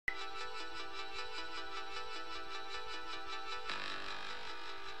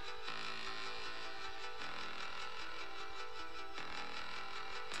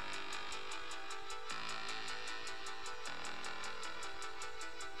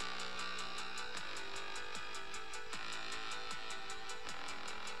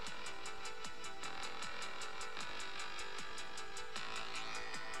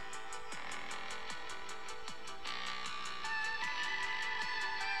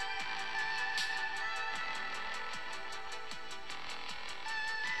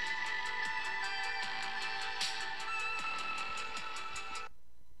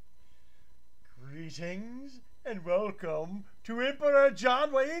Greetings and welcome to Emperor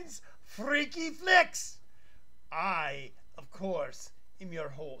Jonwayne's Freaky Flicks. I, of course, am your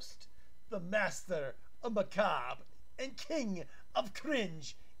host, the master of macabre and king of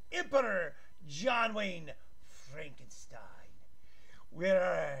cringe, Emperor Jonwayne Frankenstein,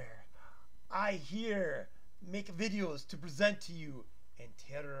 where I here make videos to present to you and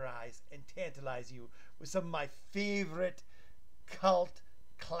terrorize and tantalize you with some of my favorite cult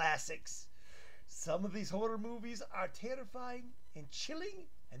classics. Some of these horror movies are terrifying and chilling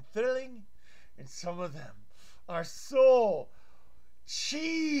and thrilling, and some of them are so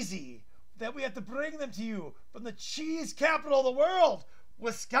cheesy that we have to bring them to you from the cheese capital of the world,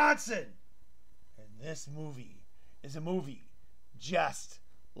 Wisconsin. And this movie is a movie just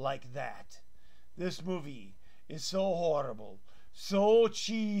like that. This movie is so horrible, so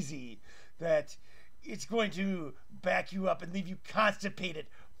cheesy, that it's going to back you up and leave you constipated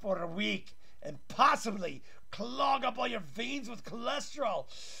for a week and possibly clog up all your veins with cholesterol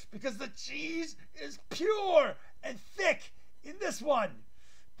because the cheese is pure and thick in this one.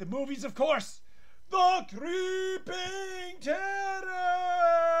 The movie's, of course, The Creeping Terror.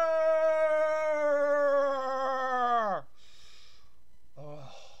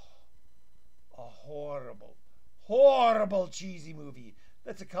 Oh, a horrible, horrible cheesy movie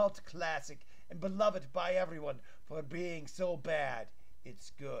that's a cult classic and beloved by everyone for being so bad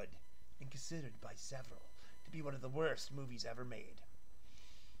it's good, and considered by several to be one of the worst movies ever made.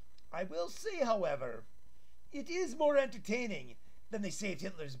 I will say, however, it is more entertaining than They Saved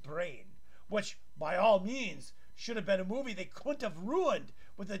Hitler's Brain, which, by all means, should have been a movie they couldn't have ruined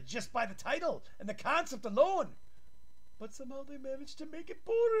with it just by the title and the concept alone. But somehow they managed to make it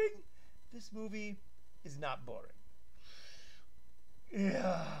boring. This movie is not boring.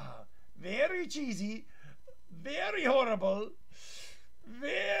 Yeah, very cheesy, very horrible,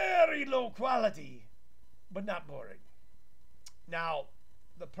 very low quality, but not boring. Now,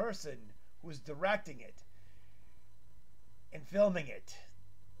 the person who was directing it and filming it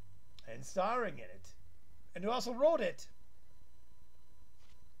and starring in it and who also wrote it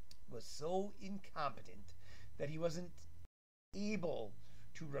was so incompetent that he wasn't able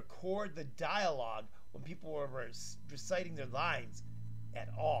to record the dialogue when people were reciting their lines at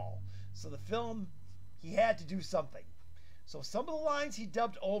all. So the film, he had to do something. So some of the lines he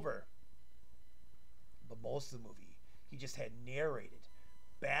dubbed over, but most of the movie he just had narrated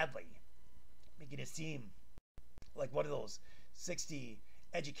badly, making it seem like one of those 60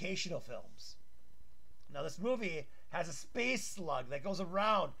 educational films. Now this movie has a space slug that goes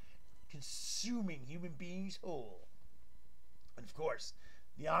around consuming human beings whole. And of course,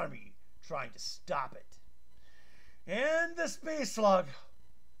 the army trying to stop it. And the space slug,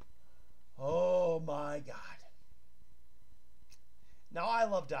 oh my God. Now, I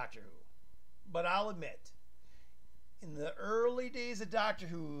love Doctor Who, but I'll admit, in the early days of Doctor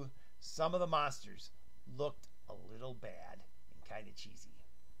Who, some of the monsters looked a little bad and kind of cheesy.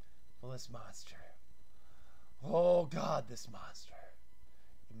 Well, this monster, oh God, this monster,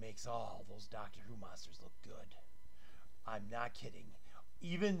 it makes all those Doctor Who monsters look good. I'm not kidding.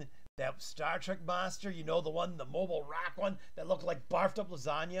 Even that Star Trek monster, you know, the one, the mobile rock one that looked like barfed up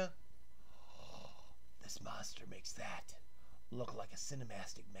lasagna? Oh, this monster makes that look like a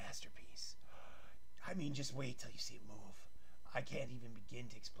cinematic masterpiece. I mean, just wait till you see it move. I can't even begin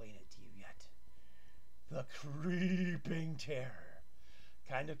to explain it to you yet. The Creeping Terror.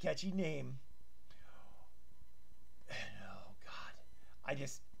 Kind of catchy name. Oh, God.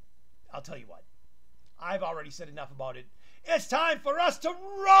 I'll tell you what. I've already said enough about it. It's time for us to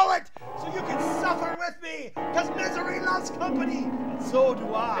roll it so you can suffer with me, because misery loves company, and so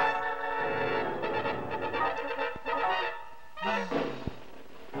do I.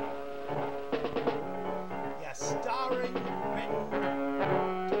 Yes, starring, written,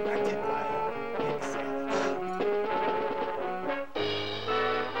 directed by Nick Savage.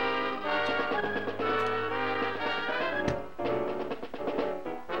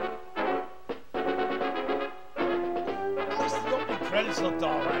 At least the opening credits looked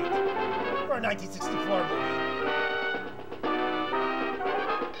alright for a 1964 movie.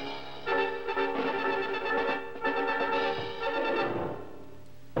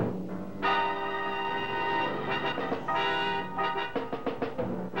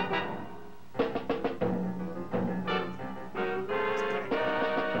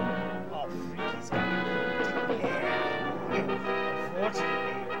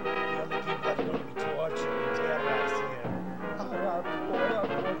 Unfortunately, the only people that are going to be tortured and terrorized here are our poor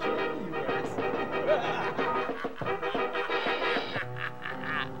unfortunate viewers.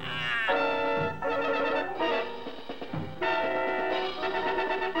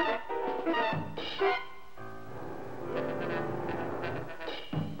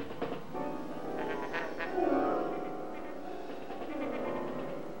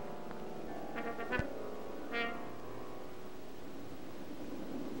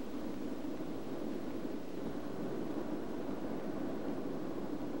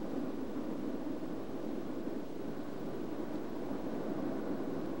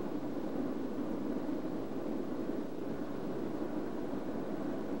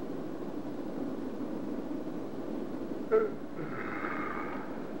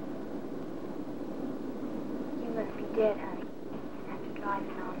 did, honey. After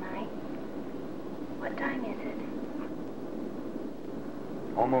driving all night. What time is it?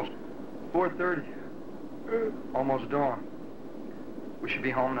 Almost 4:30. Almost dawn. We should be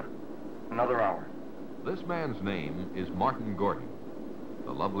home in another hour. This man's name is Martin Gordon.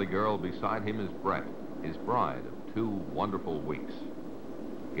 The lovely girl beside him is Brett, his bride of 2 wonderful weeks.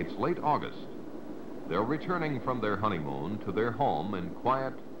 It's late August. They're returning from their honeymoon to their home in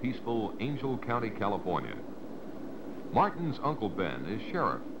quiet, peaceful Angel County, California. Martin's Uncle Ben is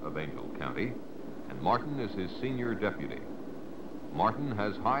sheriff of Angel County, and Martin is his senior deputy. Martin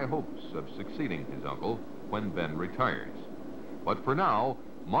has high hopes of succeeding his uncle when Ben retires. But for now,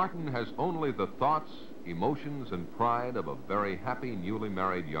 Martin has only the thoughts, emotions, and pride of a very happy, newly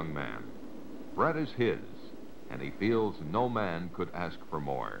married young man. Brett is his, and he feels no man could ask for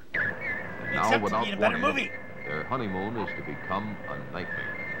more. And now, Except to without be in a better warning, movie. their honeymoon is to become a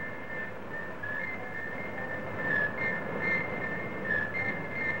nightmare.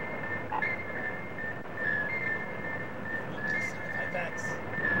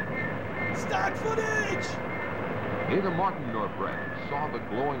 Stock footage! Neither Martin nor Brett saw the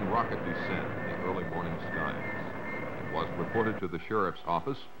glowing rocket descend in the early morning skies. It was reported to the sheriff's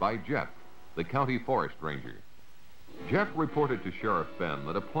office by Jeff, the county forest ranger. Jeff reported to Sheriff Ben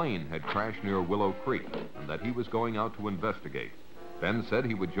that a plane had crashed near Willow Creek and that he was going out to investigate. Ben said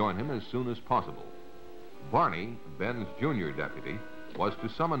he would join him as soon as possible. Barney, Ben's junior deputy, was to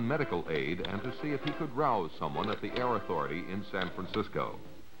summon medical aid and to see if he could rouse someone at the Air Authority in San Francisco.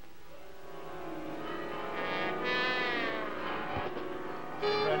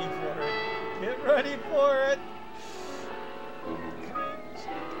 Get ready for it. Get ready for it.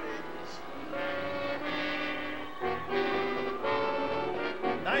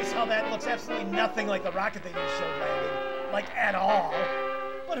 Nice how that looks absolutely nothing like the rocket they just showed landing. Like, at all.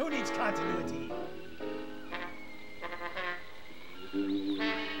 But who needs continuity?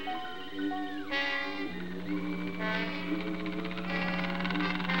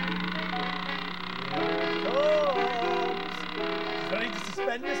 Ready to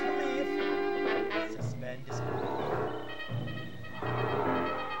suspend disbelief. Suspend disbelief.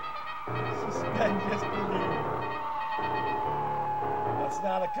 Suspend disbelief. That's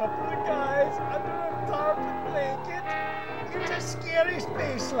not a couple of guys under a tarpon blanket. It's a scary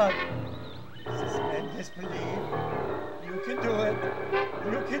space slug. Suspend disbelief. You can do it.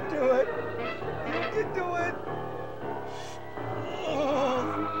 You can do it. You can do it. Oh.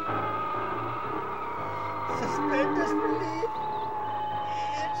 Suspend disbelief.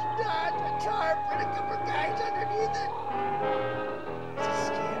 It's not a tarp with a couple of guys underneath it. It's a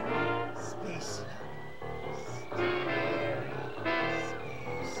scary space slug. Scary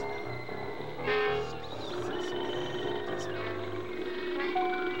space slug. Suspend disbelief.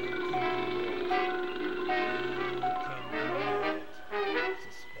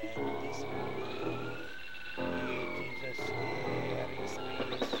 It is a scary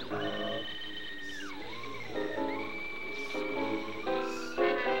space slug.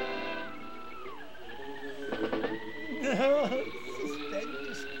 Suspend disbelief. Suspend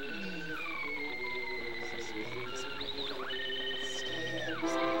disbelief. Scary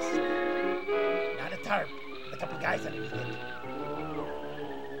space slug. Not a tarp with a couple of guys underneath it.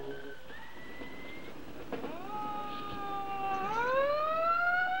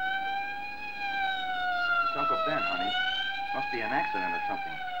 It's Uncle Ben, honey. Must be an accident or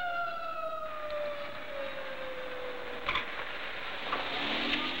something.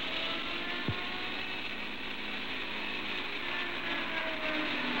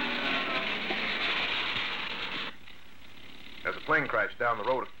 There's a plane crash down the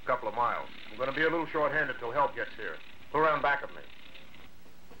road a couple of miles. I'm going to be a little short-handed till help gets here. Go around back of me.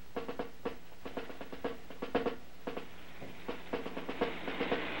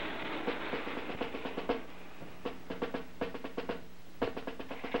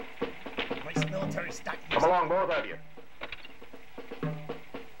 Nice military stock. Come along, both of you.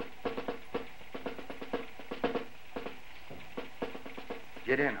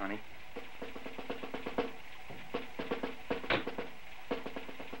 Get in, honey.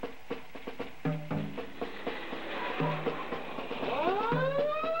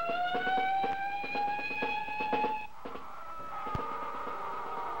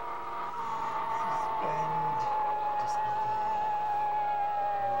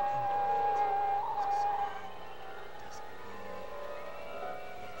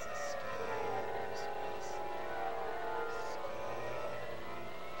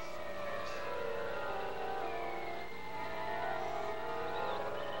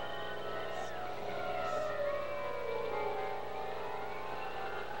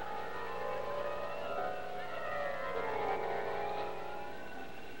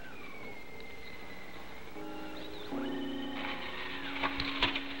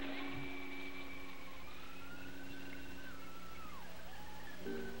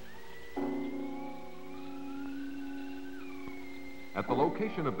 At the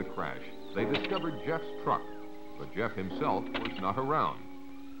location of the crash, they discovered Jeff's truck, but Jeff himself was not around.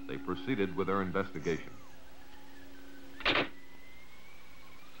 They proceeded with their investigation.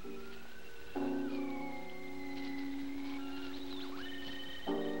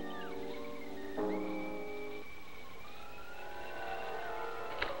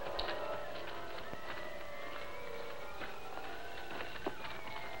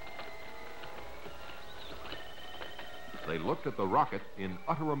 They looked at the rocket in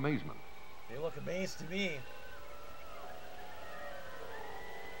utter amazement. They look amazed to me.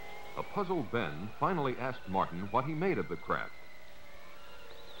 A puzzled Ben finally asked Martin what he made of the craft.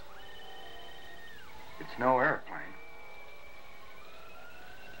 It's no airplane.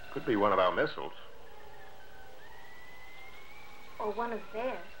 Could be one of our missiles. Or one of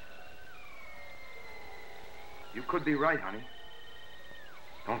theirs. You could be right, honey.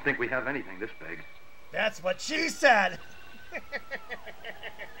 Don't think we have anything this big. That's what she said.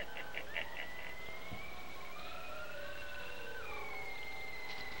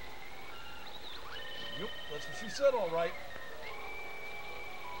 Yep, that's what she said, all right.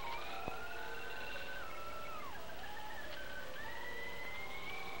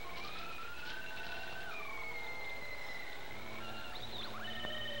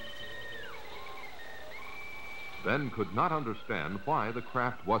 Ben could not understand why the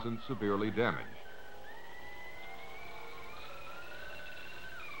craft wasn't severely damaged.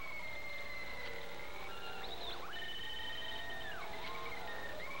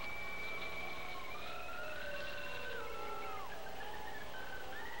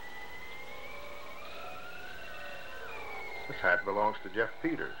 This hat belongs to Jeff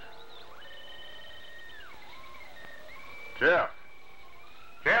Peters. Jeff!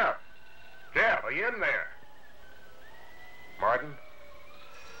 Jeff! Jeff, are you in there? Martin,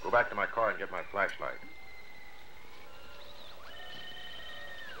 go back to my car and get my flashlight.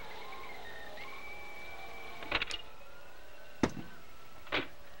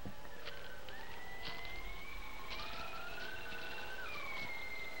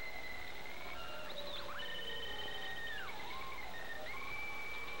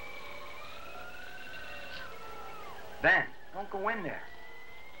 Ben, don't go in there.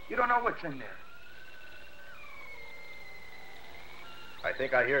 You don't know what's in there. I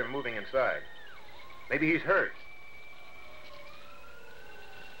think I hear him moving inside. Maybe he's hurt.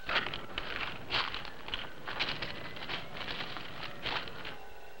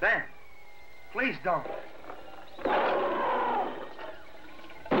 Ben, please don't.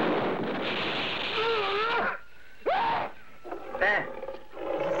 Ben.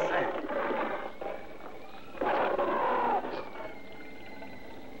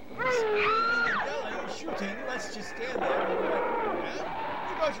 Yelling, shooting. Let's just stand there and be like, yeah?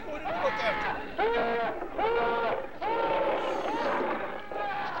 You guys are going in to look after.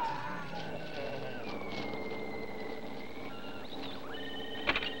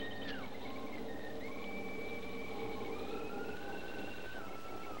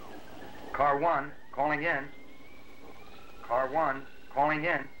 Car 1, calling in. Car 1, calling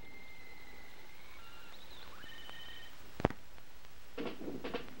in.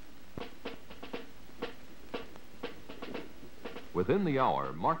 Within the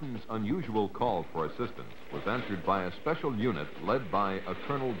hour, Martin's unusual call for assistance was answered by a special unit led by a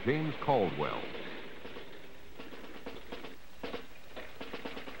Colonel James Caldwell.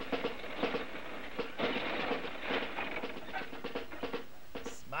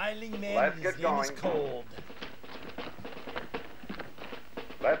 Smiling man, Let's his get name is going. Cold.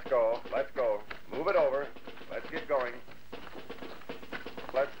 Let's go. Let's go. Move it over. Let's get going.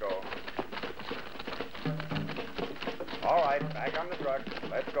 Let's go. All right, back on the truck.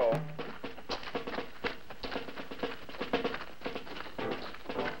 Let's go.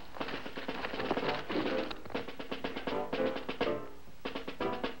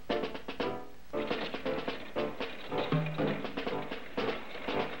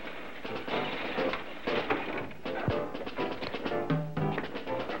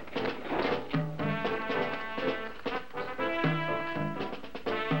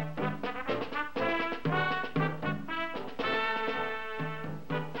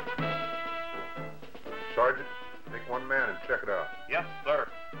 Sergeant, take one man and check it out. Yes, sir.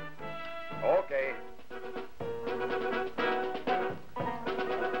 Okay.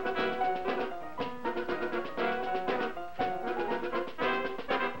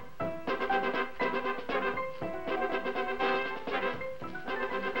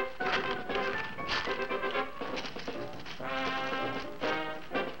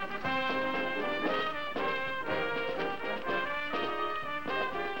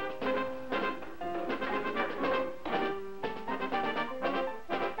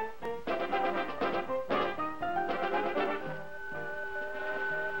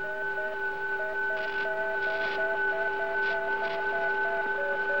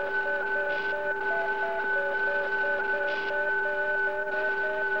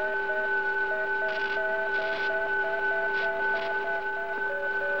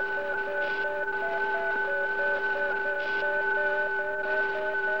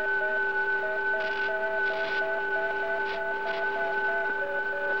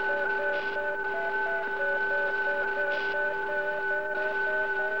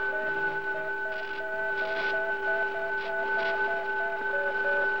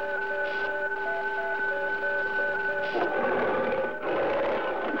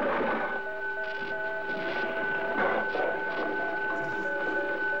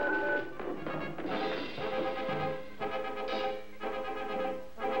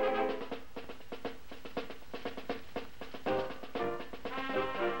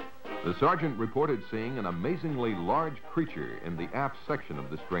 The sergeant reported seeing an amazingly large creature in the aft section of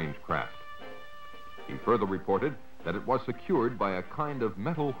the strange craft. He further reported that it was secured by a kind of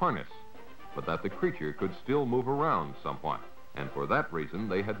metal harness, but that the creature could still move around somewhat, and for that reason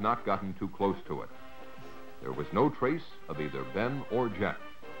they had not gotten too close to it. There was no trace of either Ben or Jeff.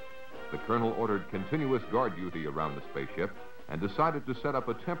 The colonel ordered continuous guard duty around the spaceship and decided to set up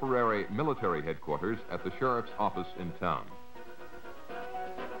a temporary military headquarters at the sheriff's office in town.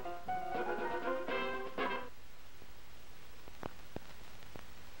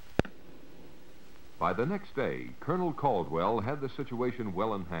 By the next day, Colonel Caldwell had the situation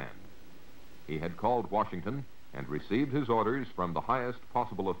well in hand. He had called Washington and received his orders from the highest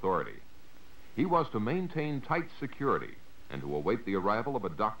possible authority. He was to maintain tight security and to await the arrival of a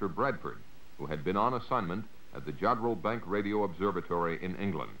Dr. Bradford, who had been on assignment at the Jodrell Bank Radio Observatory in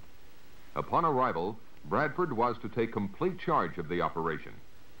England. Upon arrival, Bradford was to take complete charge of the operation.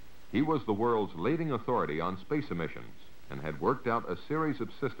 He was the world's leading authority on space emissions and had worked out a series of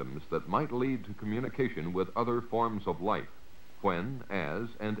systems that might lead to communication with other forms of life, when, as,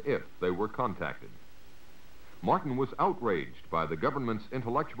 and if they were contacted. Martin was outraged by the government's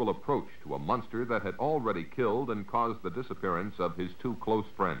intellectual approach to a monster that had already killed and caused the disappearance of his two close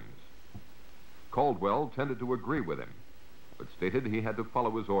friends. Caldwell tended to agree with him, but stated he had to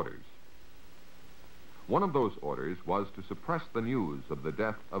follow his orders. One of those orders was to suppress the news of the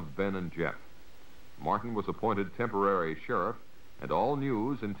death of Ben and Jeff. Martin was appointed temporary sheriff, and all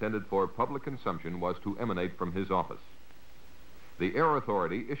news intended for public consumption was to emanate from his office. The Air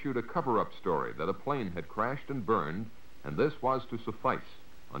Authority issued a cover-up story that a plane had crashed and burned, and this was to suffice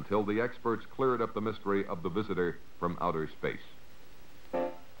until the experts cleared up the mystery of the visitor from outer space.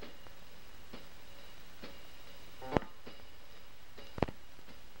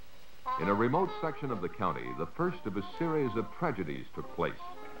 In a remote section of the county, the first of a series of tragedies took place.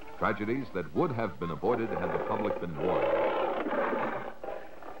 Tragedies that would have been avoided had the public been warned.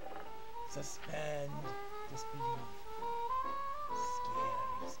 Suspend, disbelief.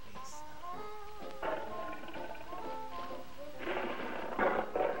 Scary space now.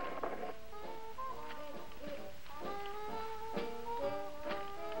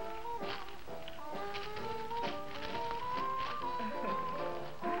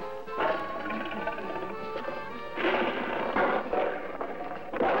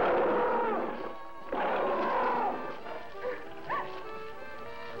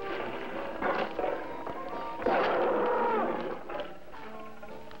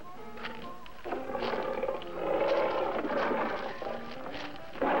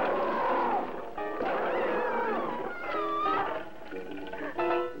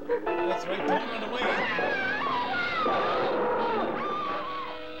 That's right, don't run away.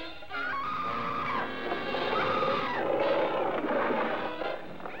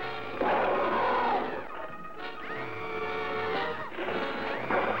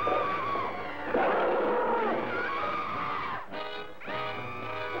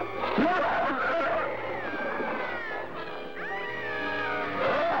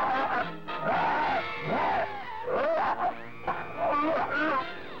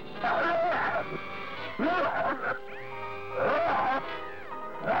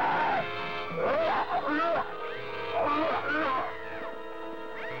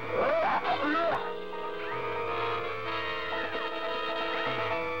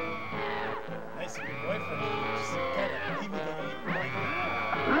 Nice of your boyfriend. Just kind of leave me the like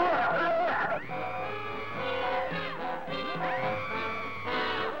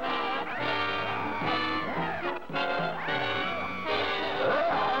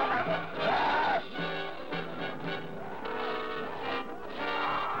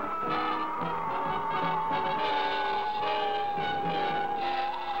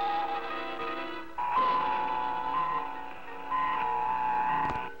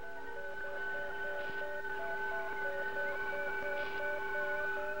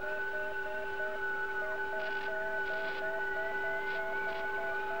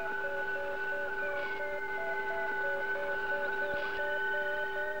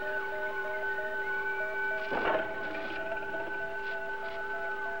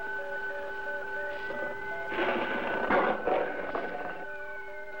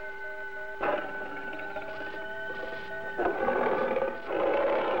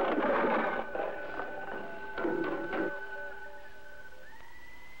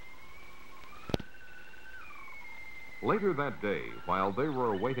Later that day, while they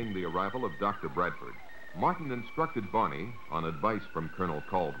were awaiting the arrival of Dr. Bradford, Martin instructed Barney, on advice from Colonel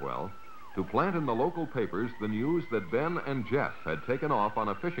Caldwell, to plant in the local papers the news that Ben and Jeff had taken off on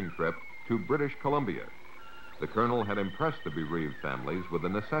a fishing trip to British Columbia. The colonel had impressed the bereaved families with the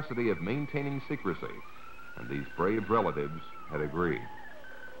necessity of maintaining secrecy, and these brave relatives had agreed.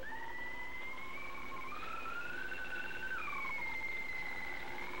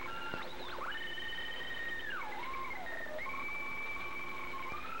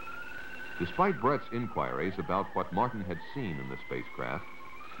 Despite Brett's inquiries about what Martin had seen in the spacecraft,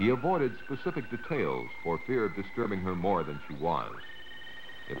 he avoided specific details for fear of disturbing her more than she was.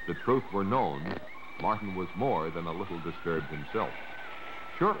 If the truth were known, Martin was more than a little disturbed himself.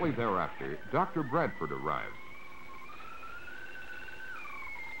 Shortly thereafter, Dr. Bradford arrived.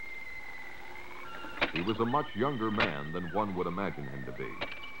 He was a much younger man than one would imagine him to be.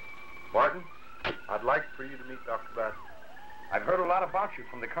 Martin, I'd like for you to meet Dr. Bradford. I've heard a lot about you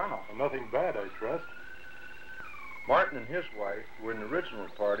from the colonel. Nothing bad, I trust. Martin and his wife were in the original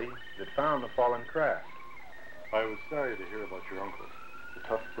party that found the fallen craft. I was sorry to hear about your uncle. It's a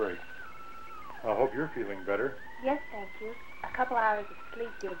tough break. I hope you're feeling better. Yes, thank you. A couple hours of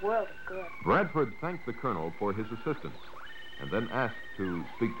sleep did a world of good. Bradford thanked the colonel for his assistance and then asked to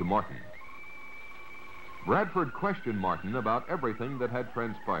speak to Martin. Bradford questioned Martin about everything that had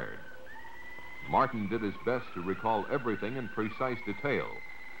transpired. Martin did his best to recall everything in precise detail,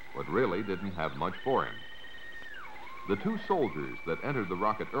 but really didn't have much for him. The two soldiers that entered the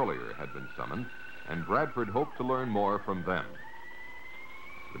rocket earlier had been summoned, and Bradford hoped to learn more from them.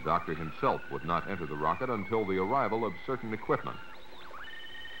 The doctor himself would not enter the rocket until the arrival of certain equipment.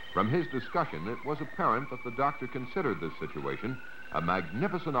 From his discussion, it was apparent that the doctor considered this situation a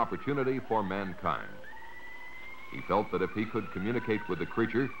magnificent opportunity for mankind. He felt that if he could communicate with the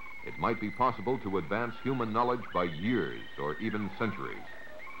creature, it might be possible to advance human knowledge by years or even centuries.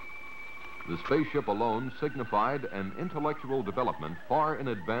 The spaceship alone signified an intellectual development far in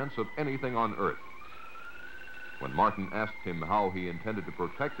advance of anything on Earth. When Martin asked him how he intended to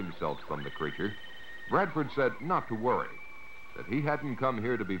protect himself from the creature, Bradford said not to worry, that he hadn't come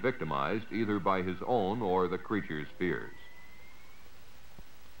here to be victimized either by his own or the creature's fears.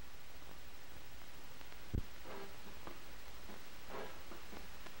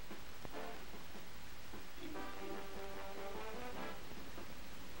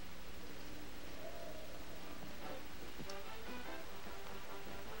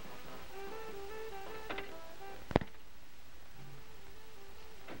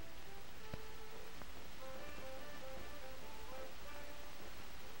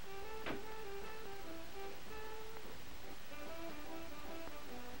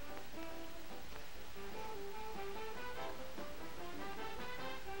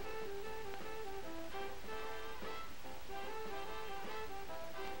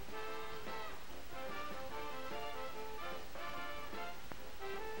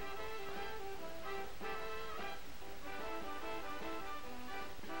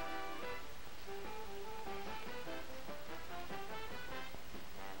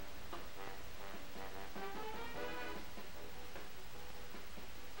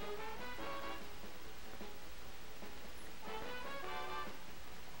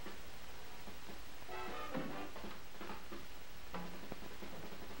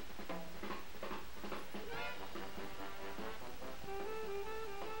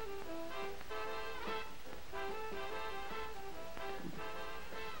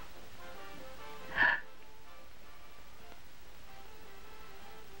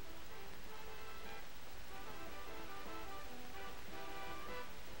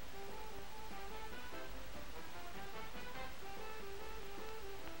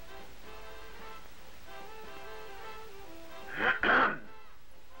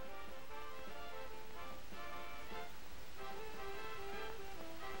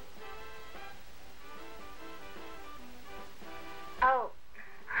 Oh,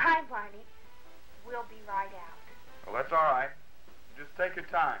 hi, Barney. We'll be right out. Well, that's all right. Just take your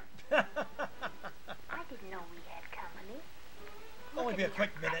time. I didn't know we had company. Only be a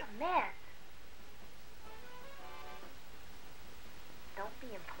quick minute. A mess. Don't be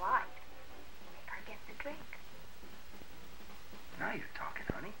impolite. Make her get the drink. Now you're talking,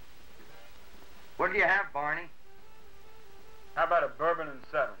 honey. What do you have, Barney? How about a bourbon and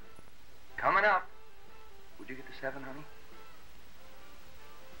 7? Coming up. Would you get the 7, honey?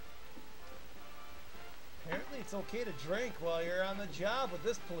 Apparently it's okay to drink while you're on the job with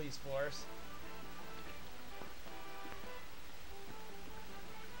this police force.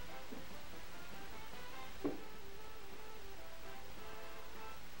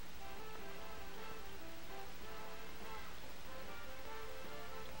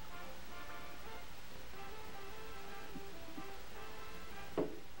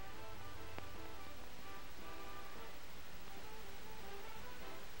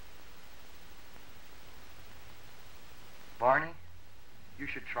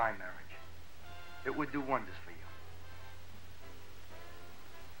 try marriage. It would do wonders for you.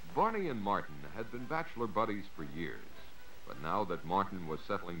 Barney and Martin had been bachelor buddies for years, but now that Martin was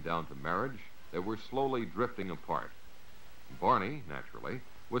settling down to marriage, they were slowly drifting apart. Barney, naturally,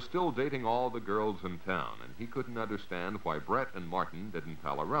 was still dating all the girls in town, and he couldn't understand why Brett and Martin didn't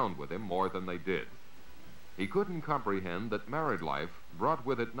pal around with him more than they did. He couldn't comprehend that married life brought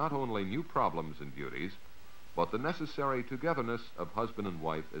with it not only new problems and duties, but the necessary togetherness of husband and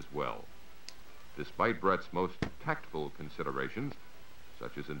wife as well. Despite Brett's most tactful considerations,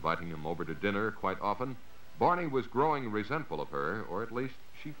 such as inviting him over to dinner quite often, Barney was growing resentful of her, or at least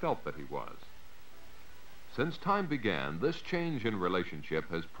she felt that he was. Since time began, this change in relationship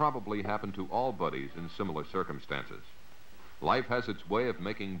has probably happened to all buddies in similar circumstances. Life has its way of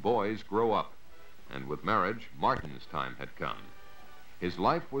making boys grow up, and with marriage, Martin's time had come. His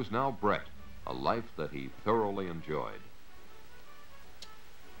life was now Brett, a life that he thoroughly enjoyed.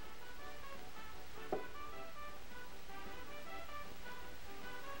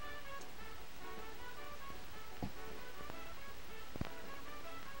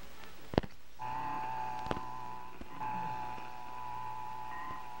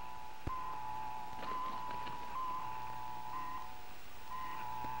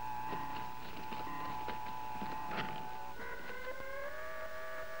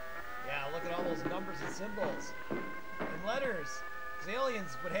 Look at all those numbers and symbols and letters. Because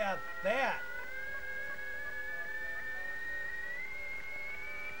aliens would have that.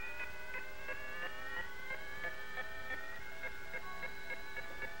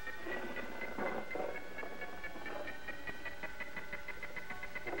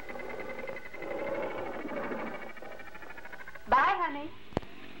 Bye, honey.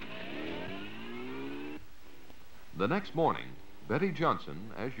 The next morning, Betty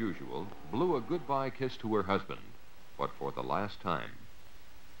Johnson, as usual, blew a goodbye kiss to her husband, but for the last time.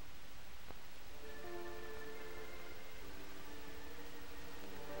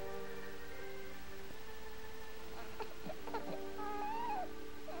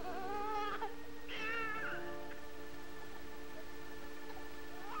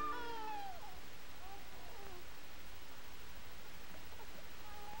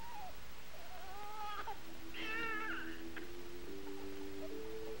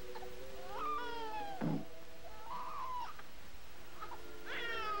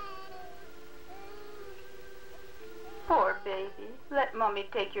 Poor baby. Let Mommy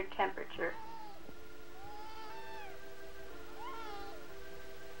take your temperature.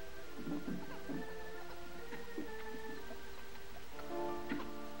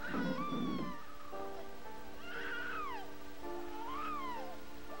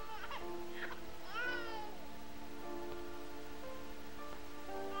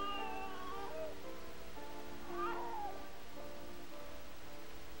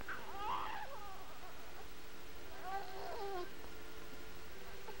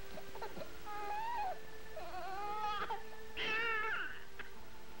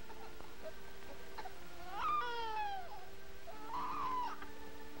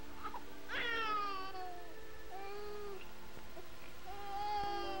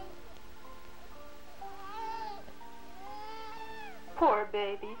 Poor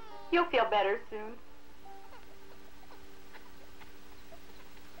baby. You'll feel better soon.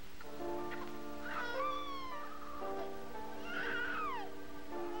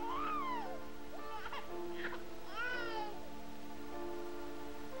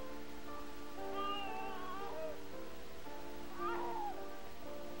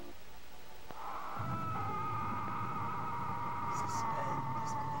 Suspend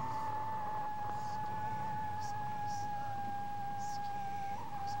disbelief. Scares me, slug.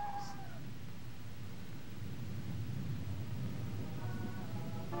 Scares me, slug.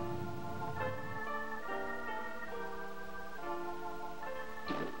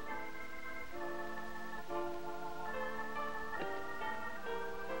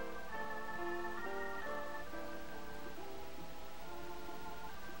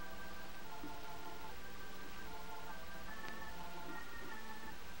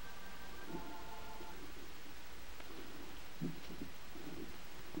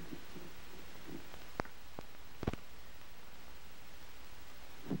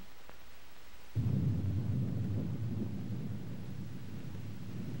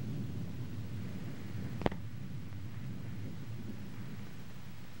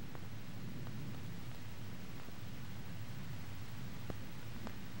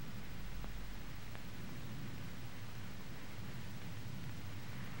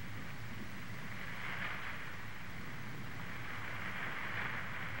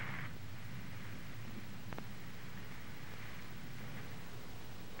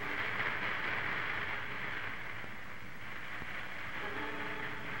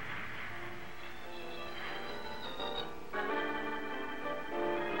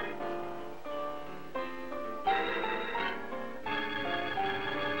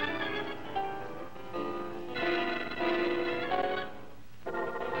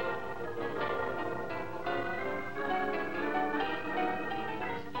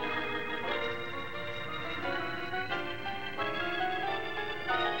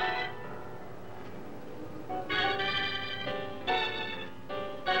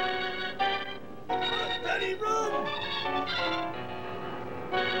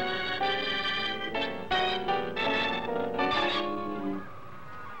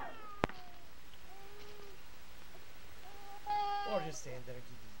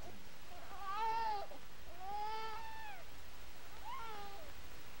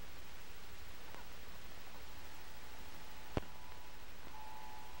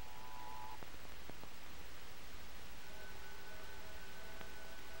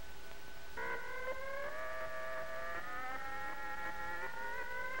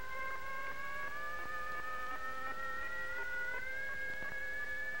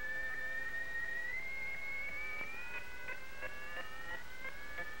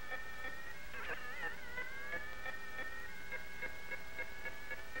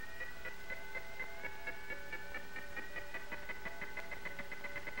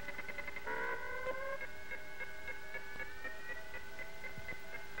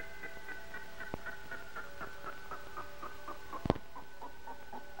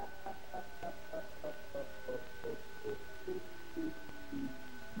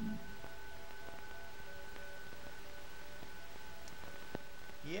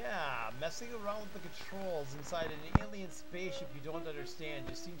 messing around with the controls inside an alien spaceship you don't understand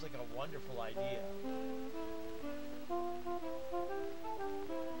just seems like a wonderful idea.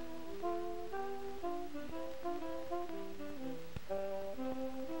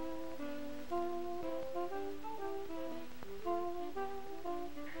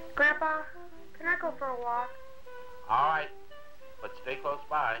 Grandpa, can I go for a walk? All right, but stay close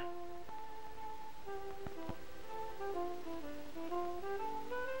by.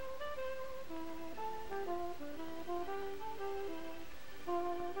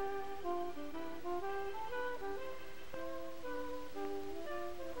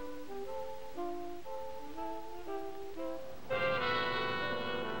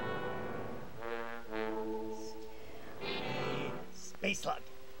 Space slug.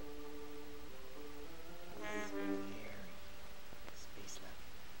 Space slug.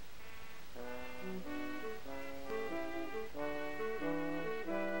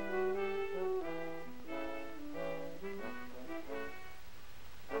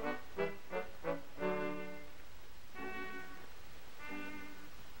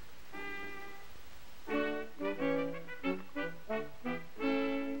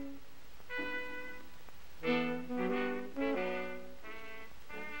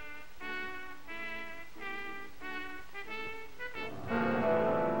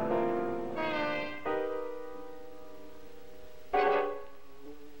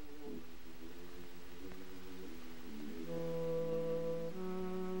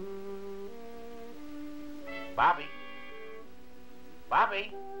 Bobby?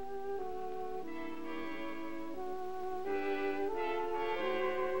 Bobby?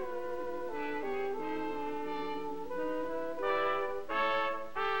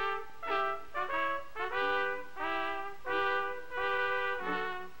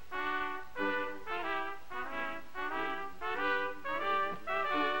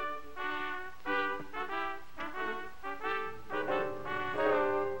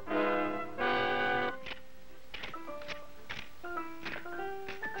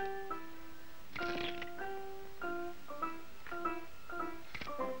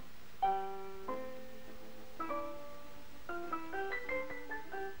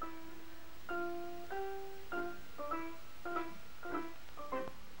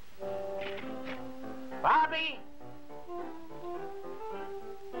 Bobby?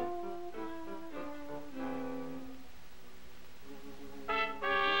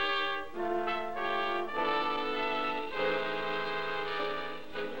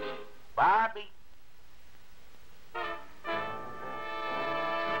 Bobby?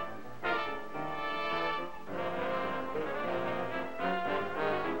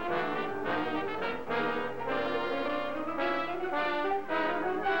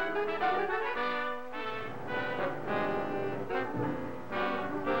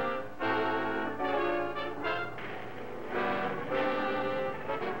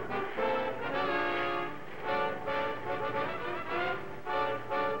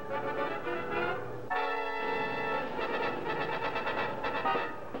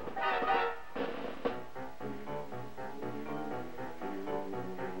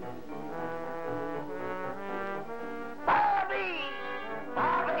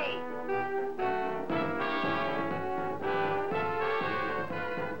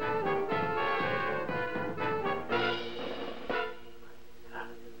 Bobby?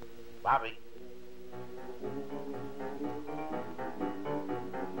 Bobby?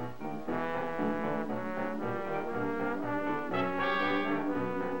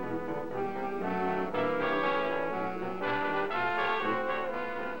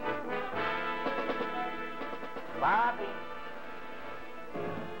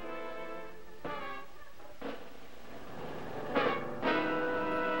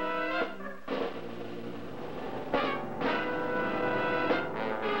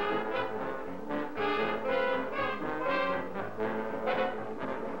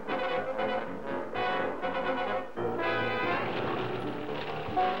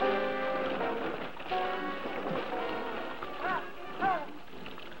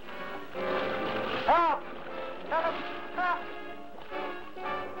 Help! Help! Help!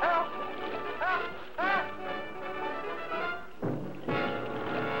 Help! Help! Help!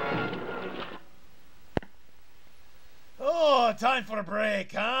 Oh, time for a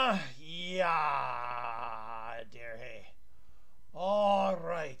break, huh? Yeah, dear hey. All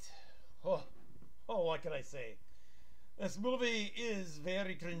right. Oh, what can I say? This movie is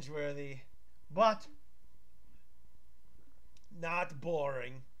very cringeworthy, but not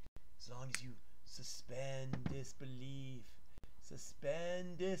boring. As long as you suspend disbelief.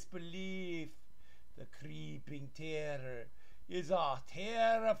 Suspend disbelief. The creeping terror is a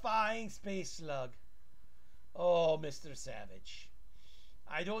terrifying space slug. Oh, Mr. Savage.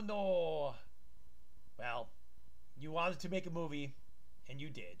 I don't know. Well, you wanted to make a movie, and you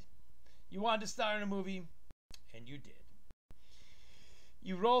did. You wanted to star in a movie, and you did.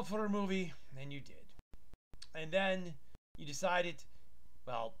 You wrote for a movie, and you did. And then you decided,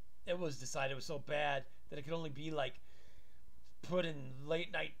 well, it was decided it was so bad that it could only be like put in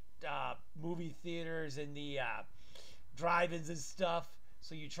late night movie theaters and the drive-ins and stuff.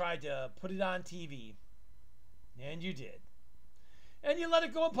 So you tried to put it on TV. And you did. And you let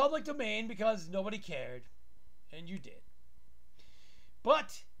it go in public domain because nobody cared. And you did.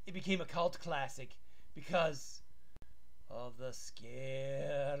 But it became a cult classic because of the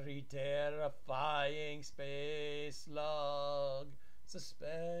scary, terrifying space slug.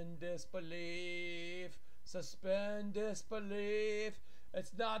 Suspend disbelief. Suspend disbelief.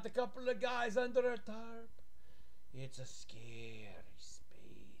 It's not a couple of guys under a tarp. It's a scary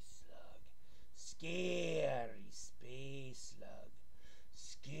space slug. Scary space slug.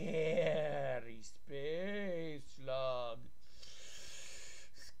 Scary space slug.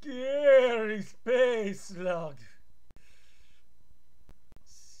 Scary space slug.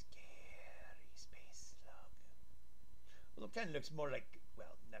 Scary space slug. Well, it kind of looks more like,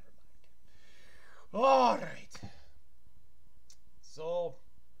 well, never mind. All right. So,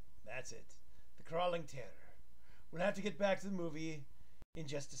 that's it. The Crawling Terror. We'll have to get back to the movie in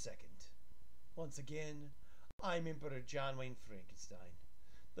just a second. Once again, I'm Emperor Jonwayne Frankenstein,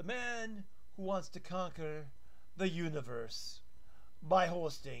 the man who wants to conquer the universe by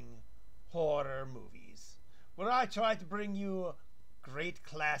hosting horror movies, where I try to bring you great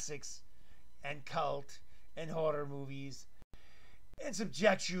classics and cult and horror movies and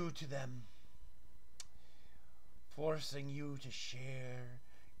subject you to them, forcing you to share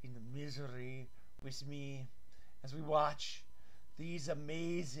in the misery with me as we watch these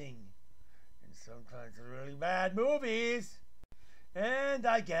amazing and sometimes really bad movies. And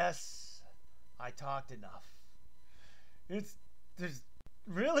I guess I talked enough. There's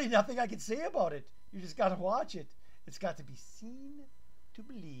really nothing I can say about it. You just gotta watch it. It's got to be seen to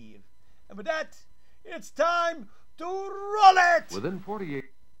believe. And with that, it's time to roll it! Within 48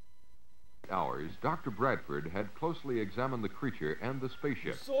 hours, Dr. Bradford had closely examined the creature and the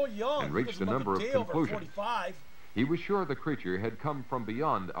spaceship So young, and reached a number of conclusions. 45. He was sure the creature had come from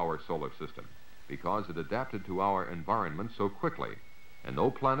beyond our solar system because it adapted to our environment so quickly, and no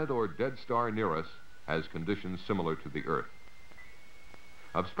planet or dead star near us has conditions similar to the Earth.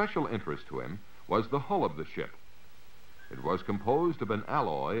 Of special interest to him was the hull of the ship. It was composed of an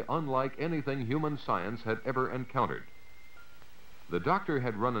alloy unlike anything human science had ever encountered. The doctor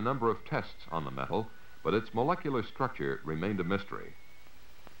had run a number of tests on the metal, but its molecular structure remained a mystery.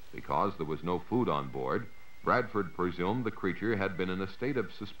 Because there was no food on board, Bradford presumed the creature had been in a state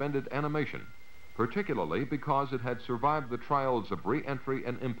of suspended animation, particularly because it had survived the trials of re-entry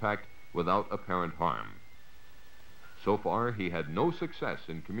and impact without apparent harm. So far, he had no success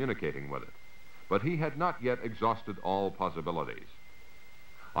in communicating with it, but he had not yet exhausted all possibilities.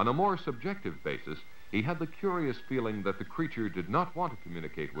 On a more subjective basis, he had the curious feeling that the creature did not want to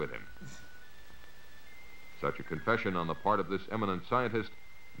communicate with him. Such a confession on the part of this eminent scientist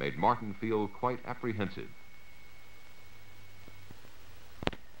made Martin feel quite apprehensive.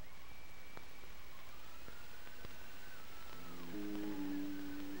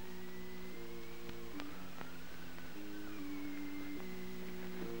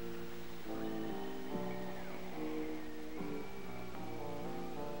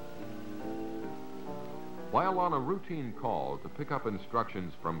 While on a routine call to pick up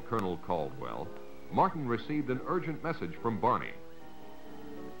instructions from Colonel Caldwell, Martin received an urgent message from Barney.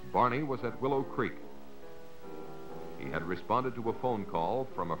 Barney was at Willow Creek. He had responded to a phone call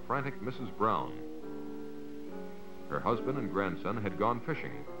from a frantic Mrs. Brown. Her husband and grandson had gone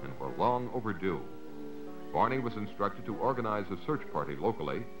fishing and were long overdue. Barney was instructed to organize a search party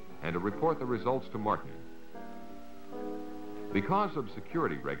locally and to report the results to Martin. Because of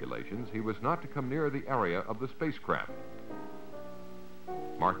security regulations, he was not to come near the area of the spacecraft.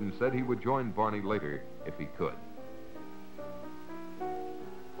 Martin said he would join Barney later if he could.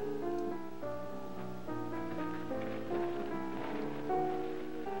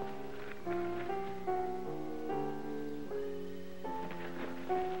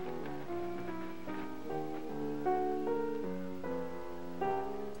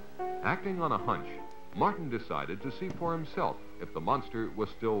 Acting on a hunch, Martin decided to see for himself if the monster was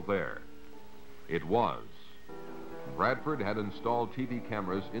still there. It was. Bradford had installed TV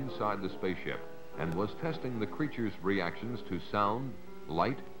cameras inside the spaceship and was testing the creature's reactions to sound,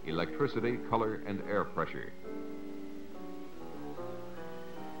 light, electricity, color, and air pressure.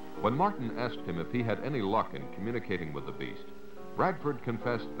 When Martin asked him if he had any luck in communicating with the beast, Bradford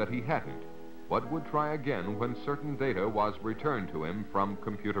confessed that he hadn't, but would try again when certain data was returned to him from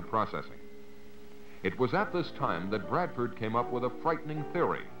computer processing. It was at this time that Bradford came up with a frightening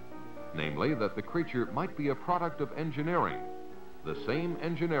theory, namely that the creature might be a product of engineering, the same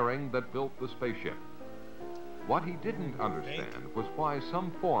engineering that built the spaceship. What he didn't understand was why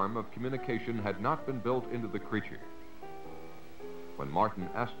some form of communication had not been built into the creature. When Martin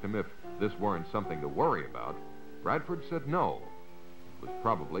asked him if this weren't something to worry about, Bradford said no. It was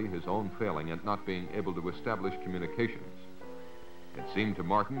probably his own failing at not being able to establish communications. It seemed to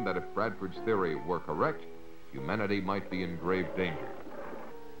Martin that if Bradford's theory were correct, humanity might be in grave danger.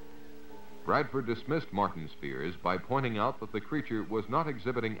 Bradford dismissed Martin's fears by pointing out that the creature was not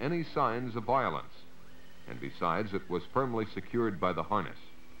exhibiting any signs of violence, and besides, it was firmly secured by the harness.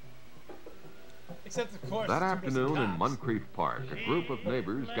 Except, of course, That afternoon in Moncrief Park, a group of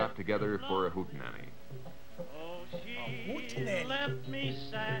neighbors got together for a hootenanny. Oh, she hootenanny. left me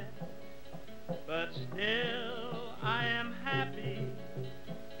sad, but still I am happy.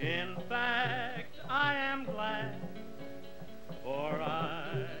 In fact, I am glad, for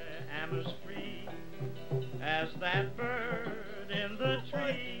I am as free as that bird in the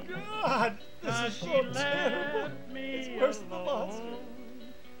tree. Oh, God, this is She so terrible. left me It's worse than the monster. alone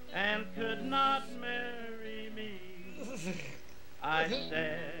and could not marry me. I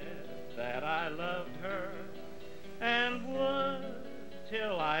said that I loved her and would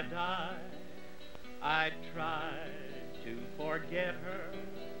till I died. I tried to forget her,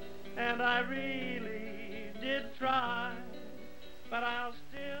 and I really did try, but I'll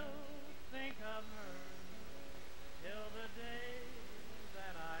still think of her till the day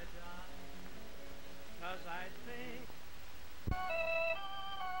that I die, 'cause I think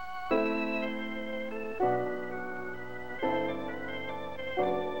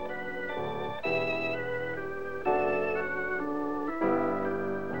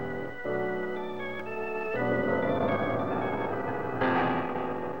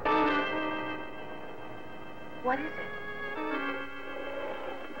What is it?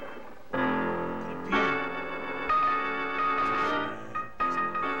 Could it be?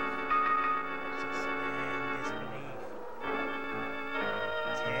 Suspend disbelief.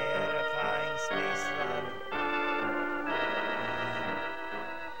 Terrifying space slug.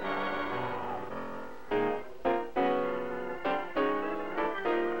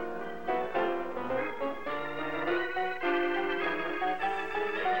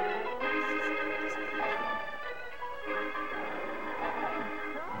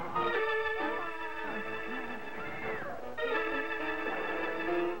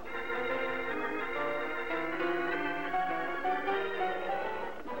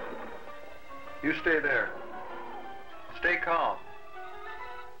 You stay there. Stay calm.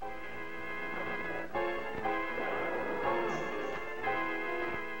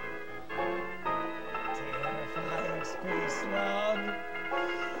 Terrifying space slug.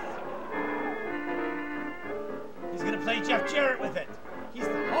 He's gonna play Jeff Jarrett with it. He's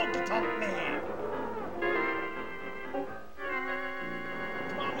the honky-tonk man.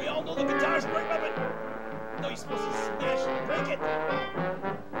 Come on, we all know the guitar's a great weapon. No, you're supposed to smash it and break it.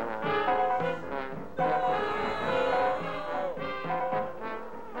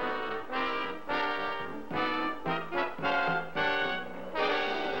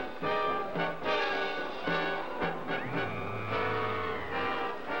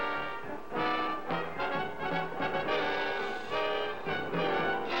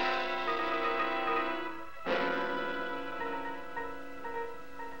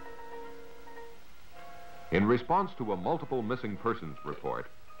 In response to a multiple missing persons report,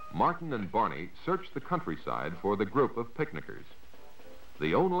 Martin and Barney searched the countryside for the group of picnickers.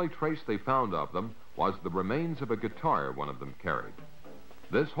 The only trace they found of them was the remains of a guitar one of them carried.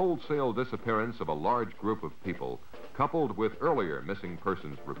 This wholesale disappearance of a large group of people, coupled with earlier missing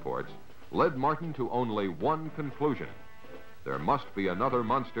persons reports, led Martin to only one conclusion. There must be another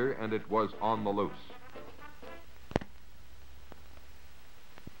monster, and it was on the loose.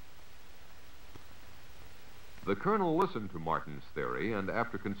 The colonel listened to Martin's theory and,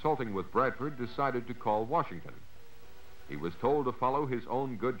 after consulting with Bradford, decided to call Washington. He was told to follow his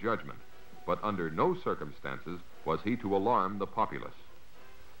own good judgment, but under no circumstances was he to alarm the populace.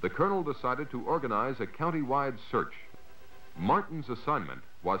 The colonel decided to organize a county-wide search. Martin's assignment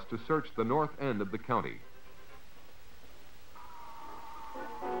was to search the north end of the county.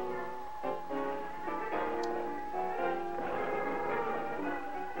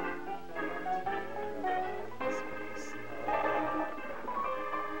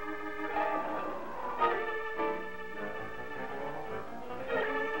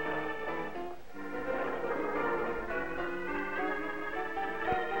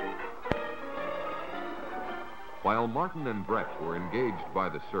 While Martin and Brett were engaged by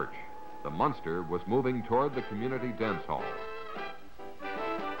the search, the monster was moving toward the community dance hall.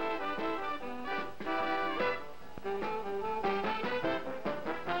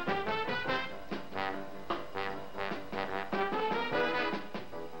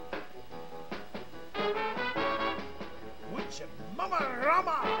 Witch Mama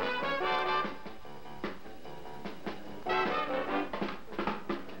Rama!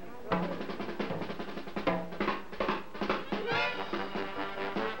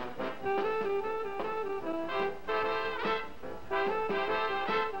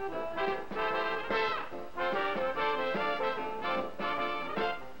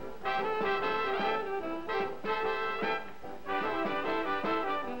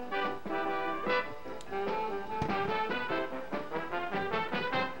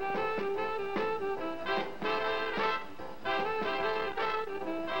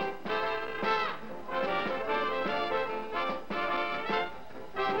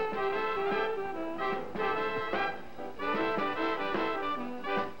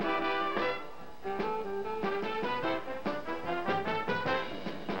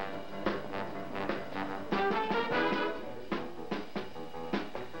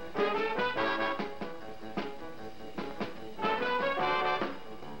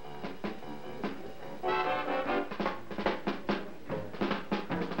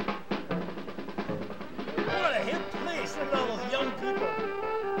 What a hip place! Look at all those young people.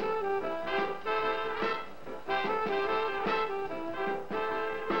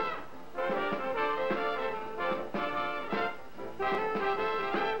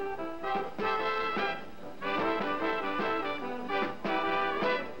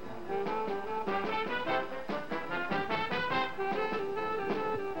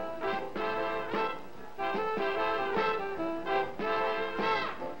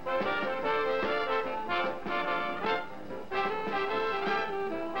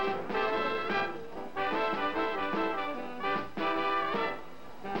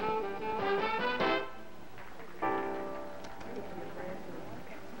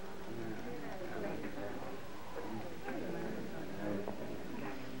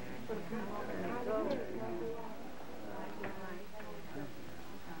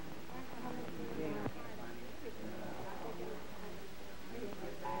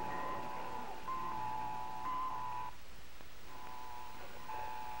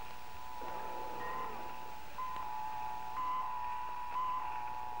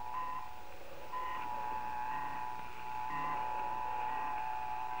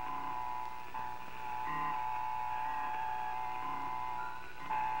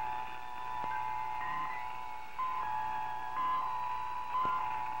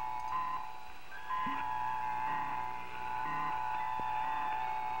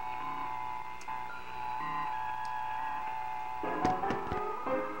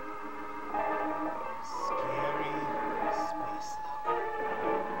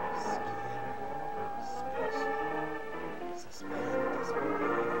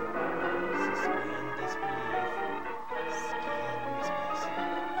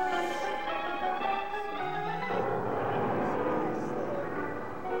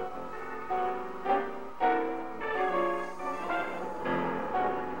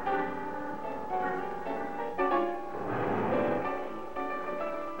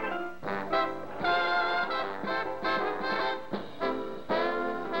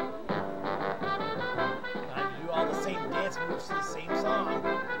 Moves to the same song.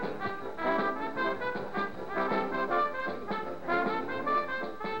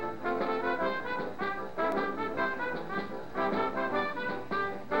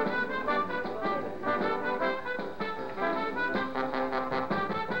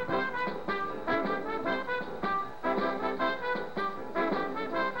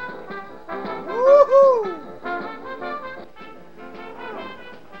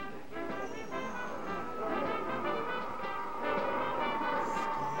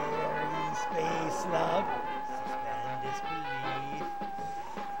 Slug, suspend disbelief.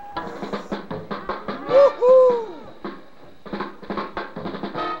 Woohoo!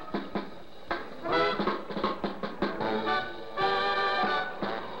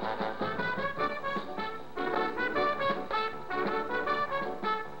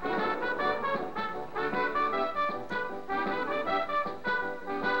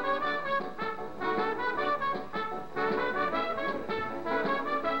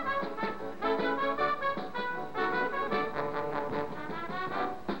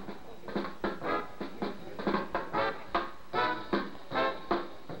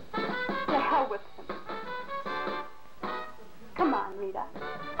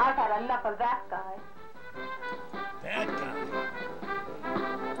 I've had enough of that guy. that guy.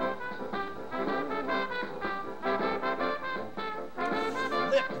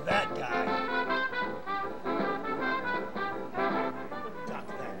 Flip that guy. Duck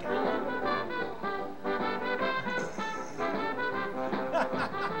that guy.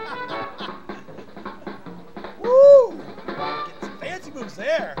 Woo! Getting some fancy moves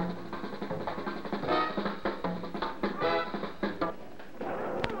there.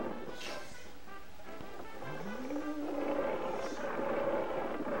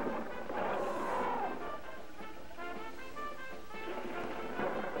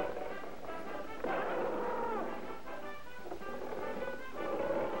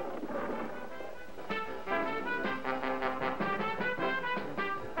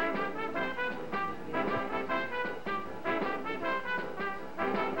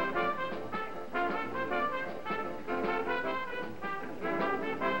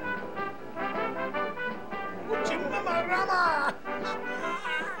 Rama!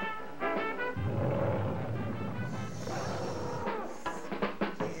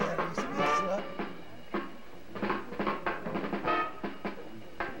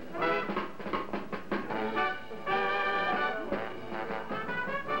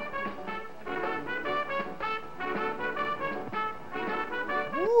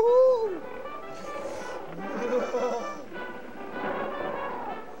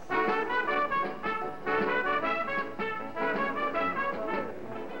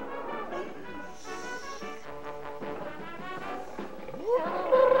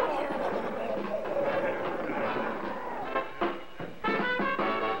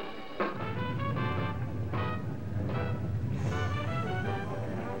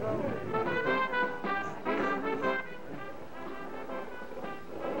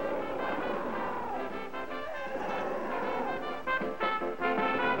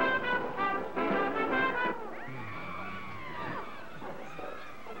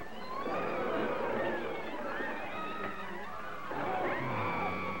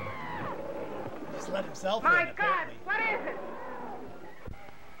 Let himself My in, God, apparently. what is it?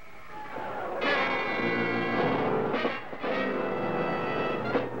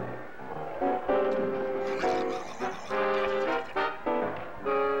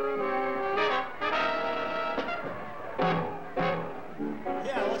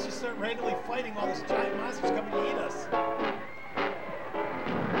 Yeah, let's just start randomly fighting while this giant monster's coming to eat us.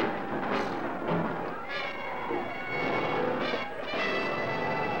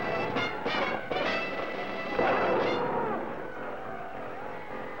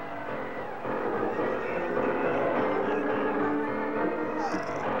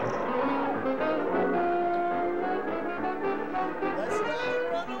 Let's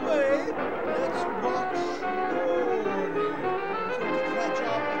not run away. Let's walk slowly so we can catch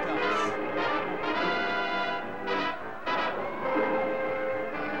up with us.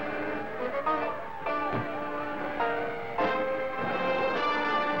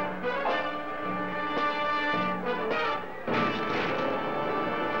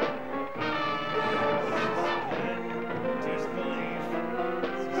 Disbelief.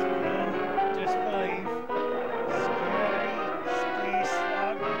 Suspend. Disbelief. Scary space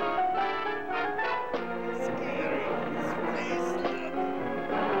slug. Scary space slug.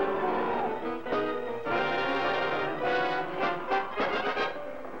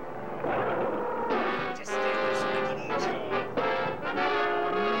 Just stay there so I can eat you.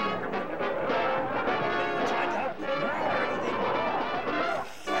 Anyone tried to help pull her out or anything?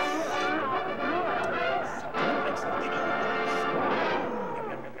 Something makes me get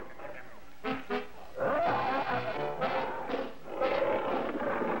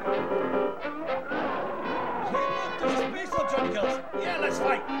There's a space slug trying to kill us. Yeah, let's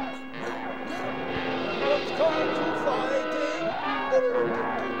fight. Let's come to fighting.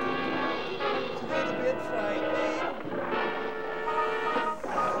 It's a little bit frightening.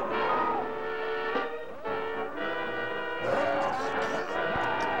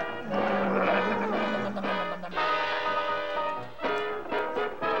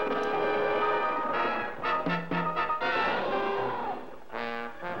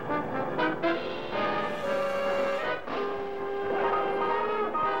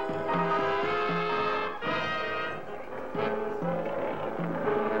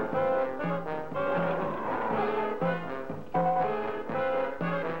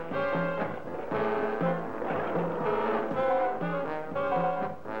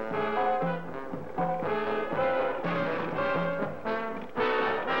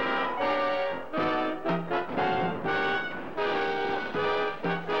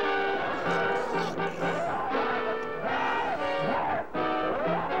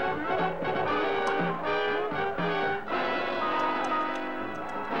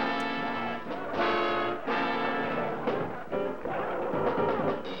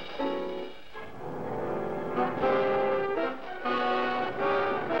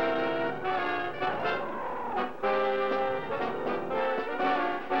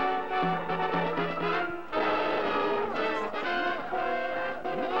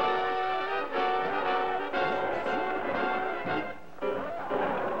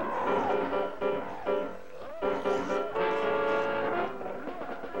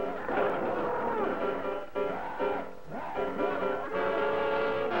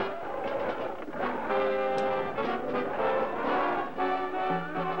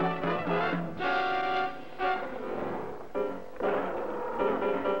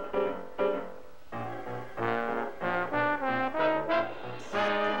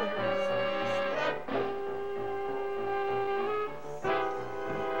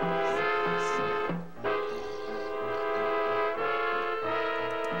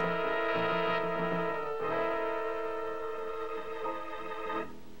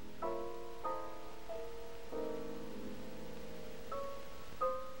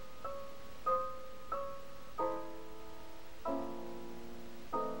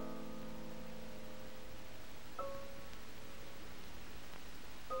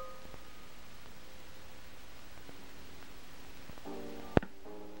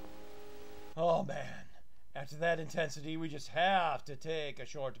 Oh man, after that intensity, we just have to take a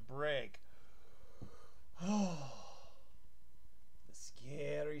short break. Oh, the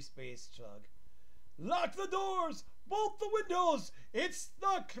scary space slug. Lock the doors, bolt the windows. It's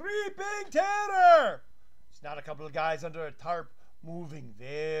the creeping terror. It's not a couple of guys under a tarp moving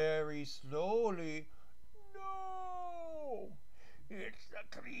very slowly. No, it's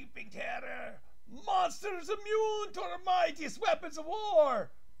the creeping terror. Monsters immune to the mightiest weapons of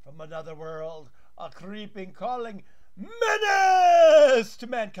war. From another world, a creeping calling menace to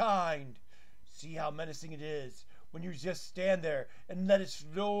mankind. See how menacing it is when you just stand there and let it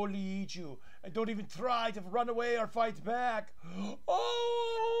slowly eat you and don't even try to run away or fight back.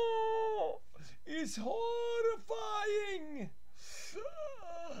 Oh, it's horrifying.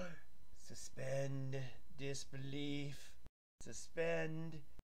 Suspend disbelief. Suspend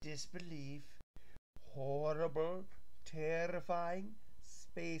disbelief. Horrible, terrifying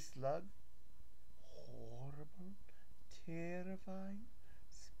space slug. Horrible, terrifying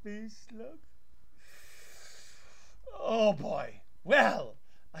space slug. Oh boy. Well,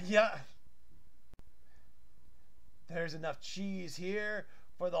 yeah. There's enough cheese here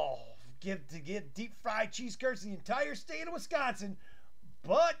for the to get deep fried cheese curds the entire state of Wisconsin,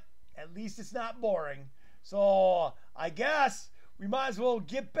 but at least it's not boring. So I guess we might as well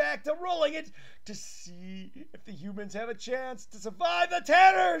get back to rolling it to see if the humans have a chance to survive the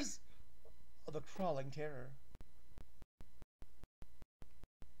terrors of the crawling terror.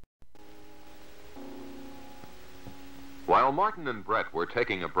 While Martin and Brett were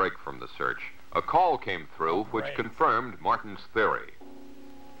taking a break from the search, a call came through which confirmed Martin's theory.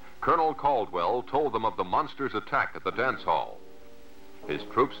 Colonel Caldwell told them of the monster's attack at the dance hall. His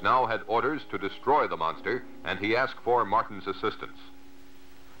troops now had orders to destroy the monster, and he asked for Martin's assistance.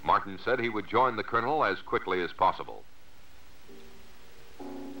 Martin said he would join the colonel as quickly as possible.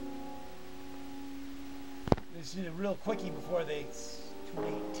 This is a real quickie before it's too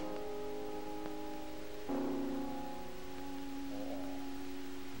late.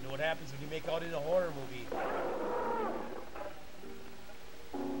 You know what happens when you make out in a horror movie.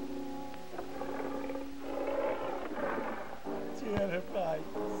 Terrifying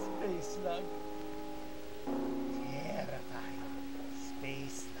space slug. Terrifying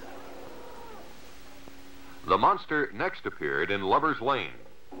space slug. The monster next appeared in Lover's Lane.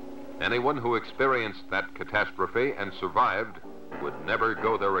 Anyone who experienced that catastrophe and survived would never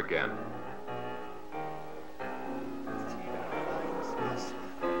go there again. Terrifying space slug.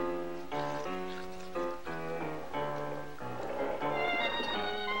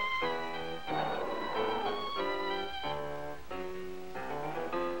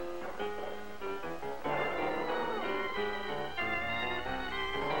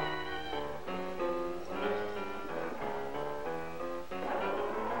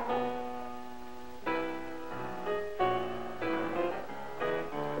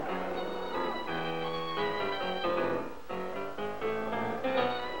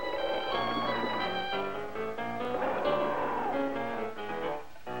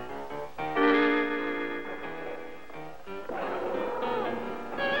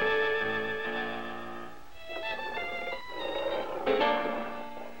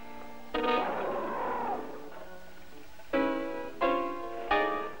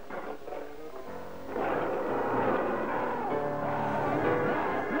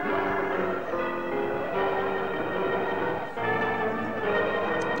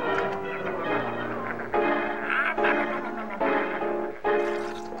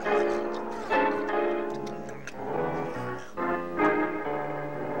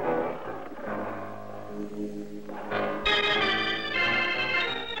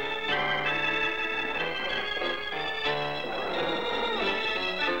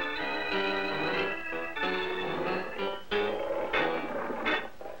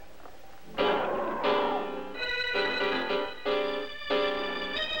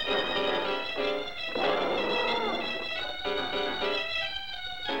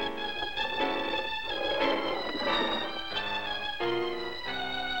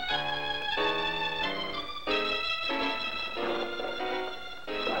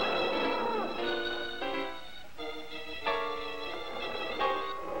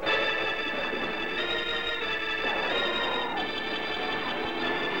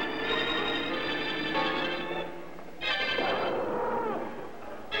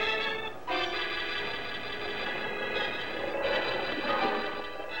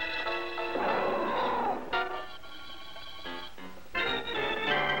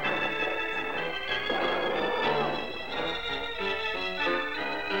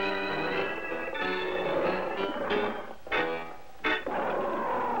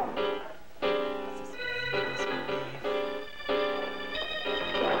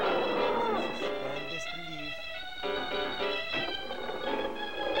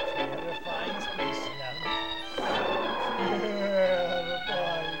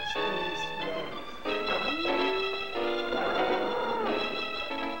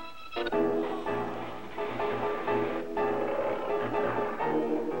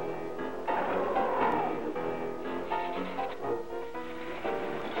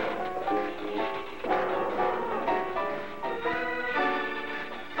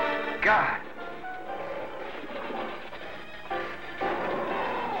 God.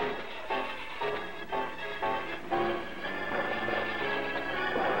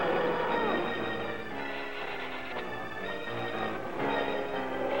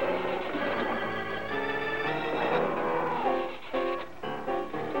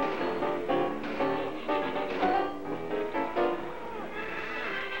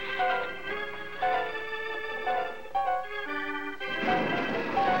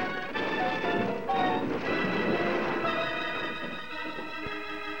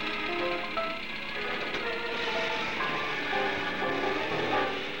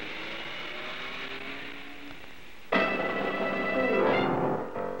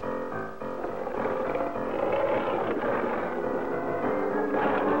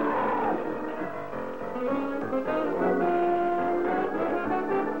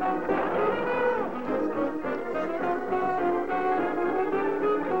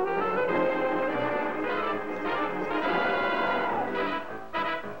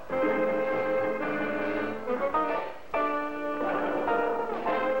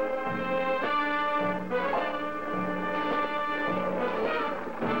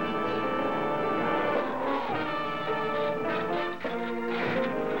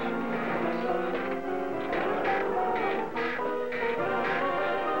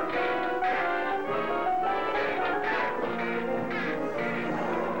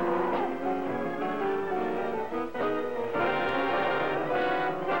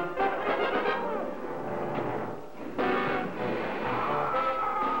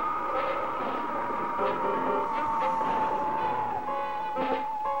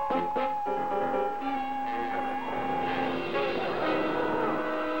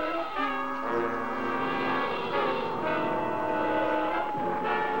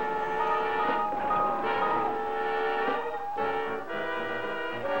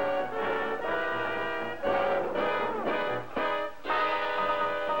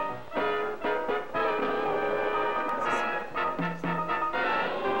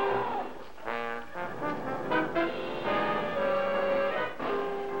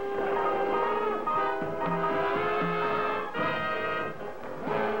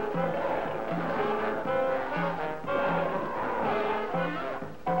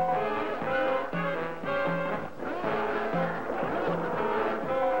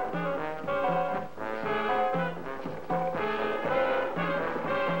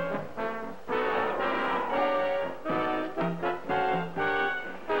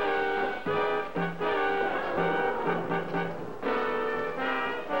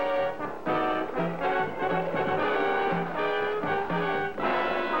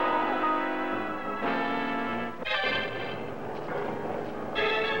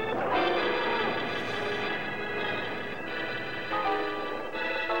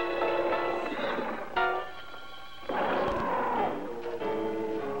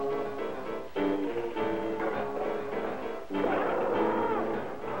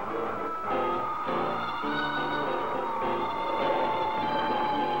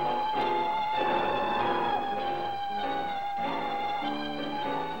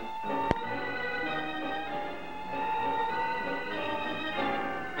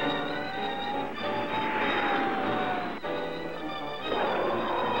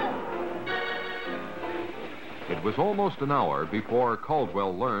 It was almost an hour before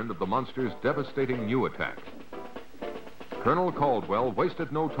Caldwell learned of the monster's devastating new attack. Colonel Caldwell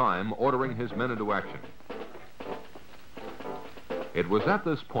wasted no time ordering his men into action. It was at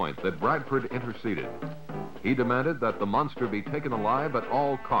this point that Bradford interceded. He demanded that the monster be taken alive at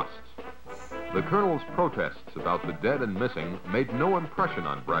all costs. The colonel's protests about the dead and missing made no impression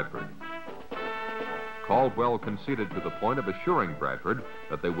on Bradford. Caldwell conceded to the point of assuring Bradford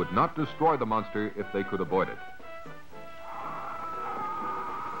that they would not destroy the monster if they could avoid it.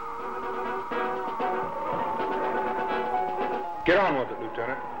 Get on with it,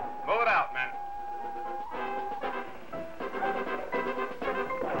 Lieutenant. Move it out, men.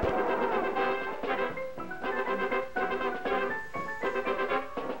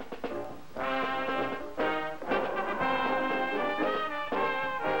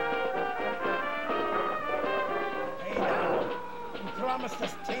 Hey now, you promised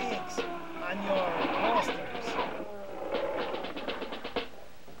us tanks on your posters.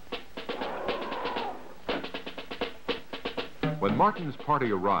 When Martin's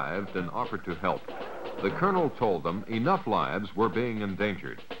party arrived and offered to help, the colonel told them enough lives were being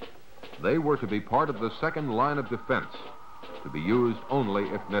endangered. They were to be part of the second line of defense, to be used only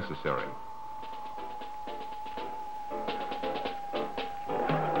if necessary.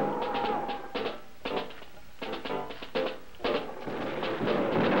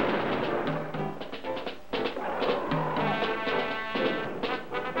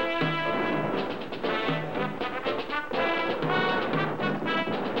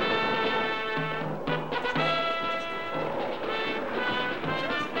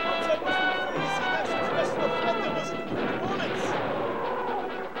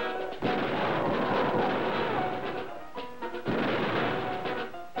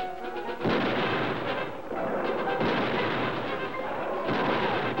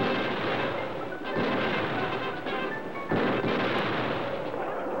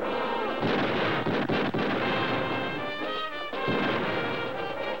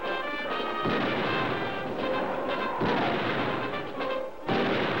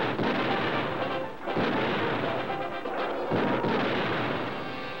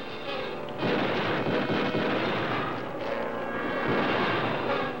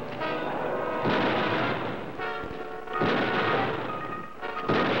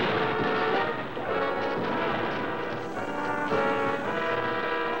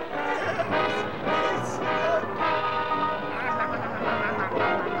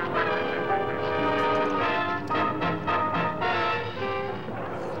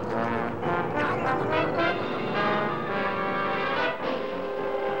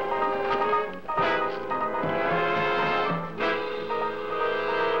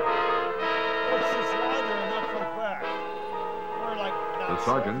 The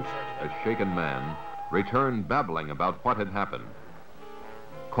sergeant, a shaken man, returned babbling about what had happened.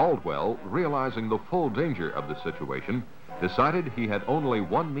 Caldwell, realizing the full danger of the situation, decided he had only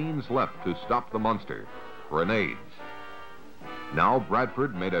one means left to stop the monster: grenades. Now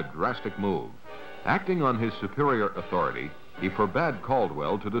Bradford made a drastic move. Acting on his superior authority, he forbade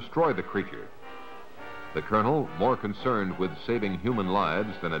Caldwell to destroy the creature. The colonel, more concerned with saving human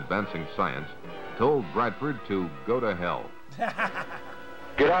lives than advancing science, told Bradford to go to hell.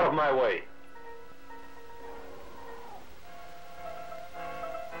 Get out of my way.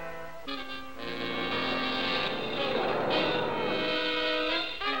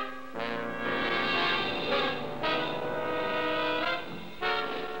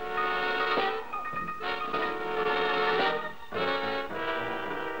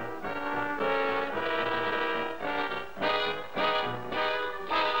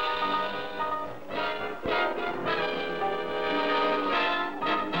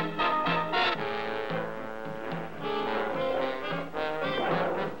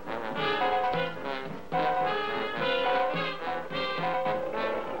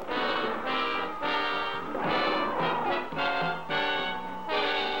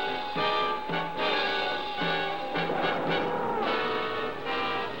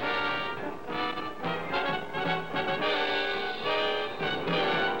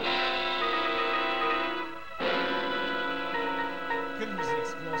 Couldn't use an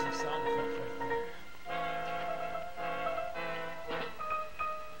explosive sound effect right there.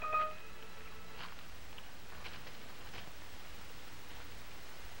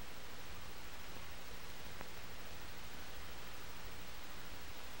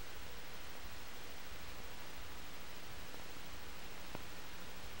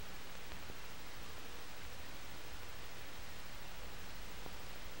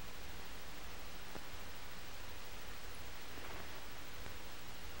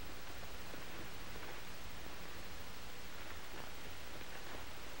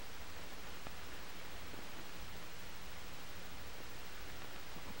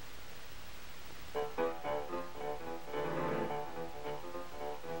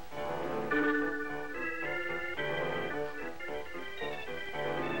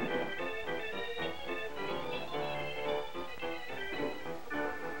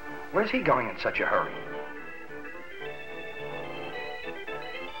 Where's he going in such a hurry?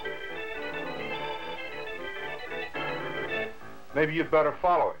 Maybe you'd better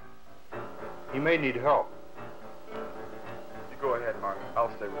follow him. He may need help. You go ahead, Martin.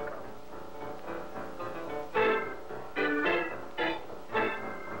 I'll stay with Carl.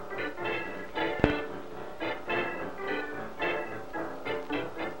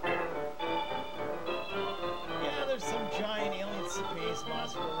 Yeah, there's some giant alien space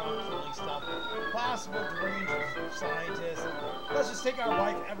monster around killing stuff. Possible deranged scientists. Let's just take our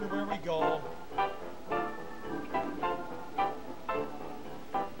life everywhere we go.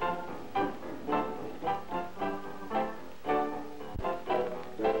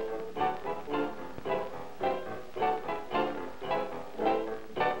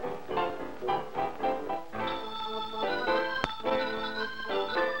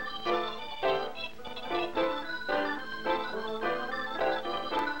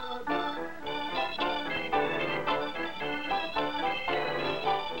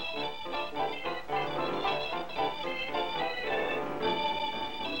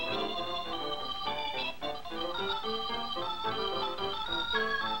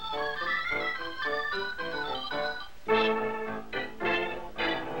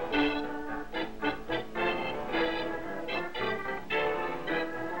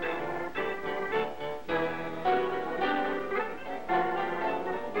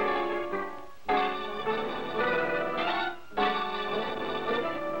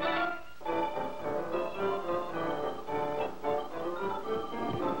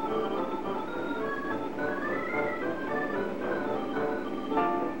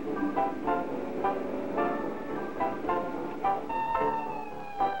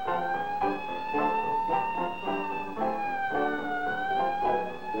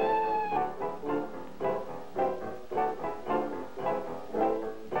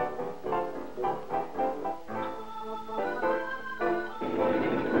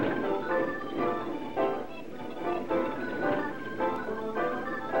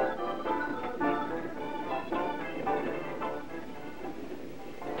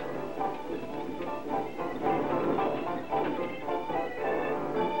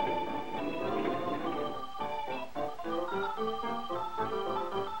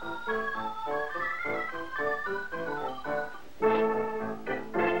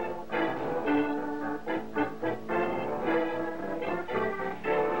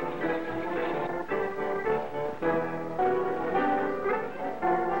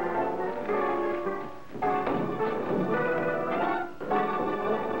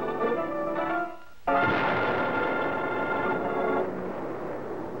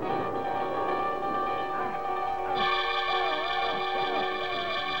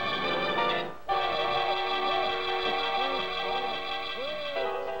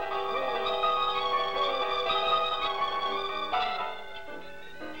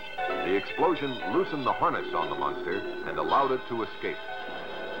 explosion loosened the harness on the monster and allowed it to escape.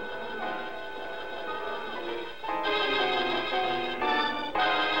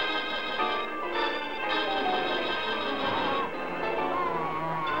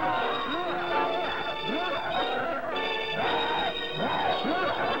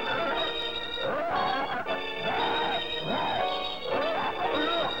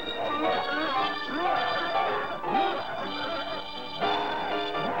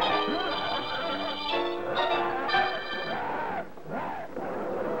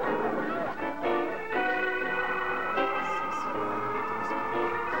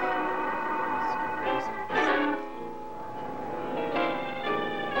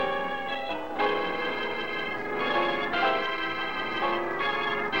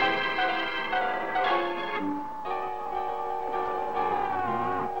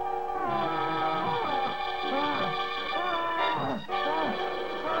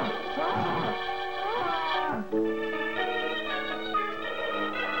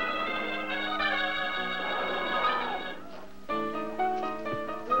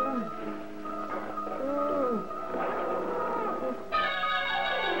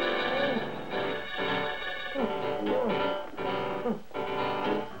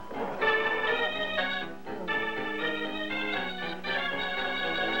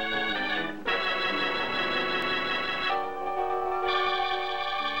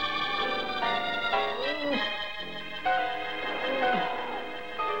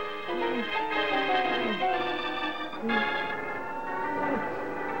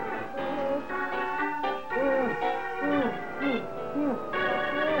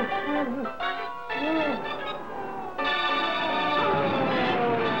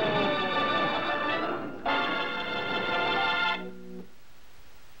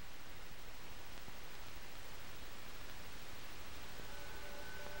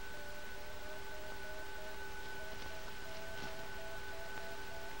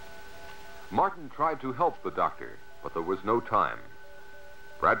 Martin tried to help the doctor, but there was no time.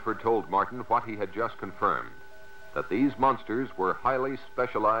 Bradford told Martin what he had just confirmed, that these monsters were highly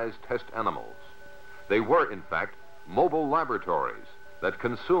specialized test animals. They were, in fact, mobile laboratories that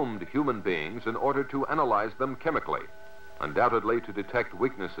consumed human beings in order to analyze them chemically, undoubtedly to detect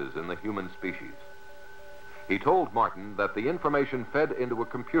weaknesses in the human species. He told Martin that the information fed into a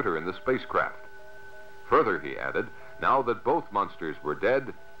computer in the spacecraft. Further, he added, now that both monsters were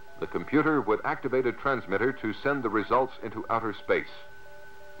dead, the computer would activate a transmitter to send the results into outer space.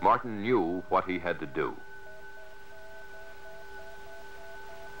 Martin knew what he had to do.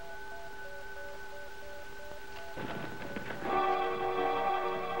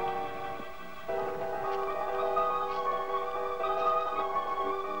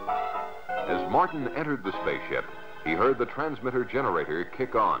 As Martin entered the spaceship, he heard the transmitter generator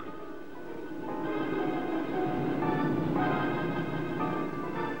kick on.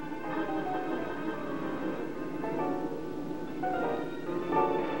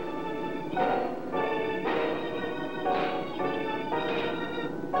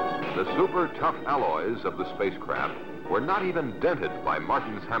 The super tough alloys of the spacecraft were not even dented by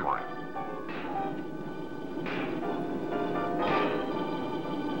Martin's hammering.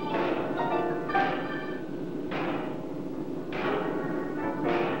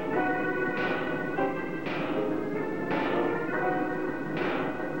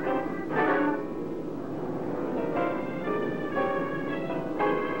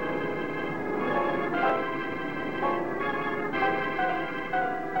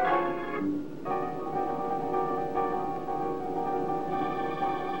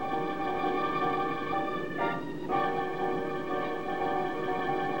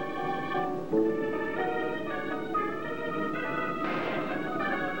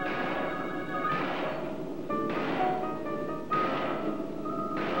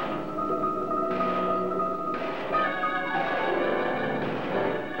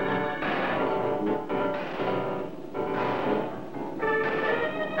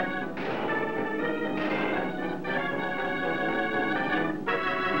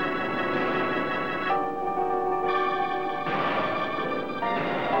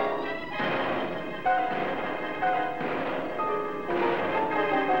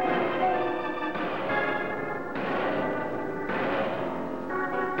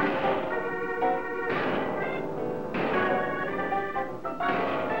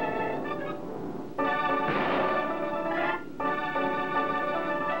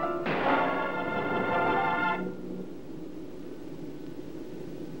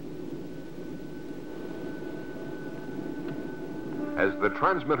 As the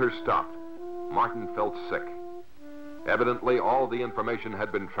transmitter stopped, Martin felt sick. Evidently, all the information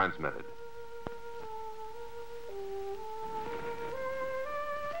had been transmitted.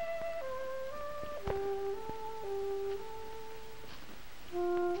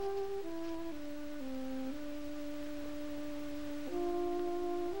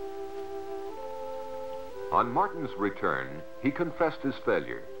 On Martin's return, he confessed his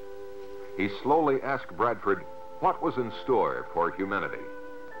failure. He slowly asked Bradford what was in store for humanity.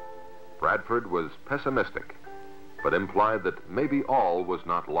 Bradford was pessimistic, but implied that maybe all was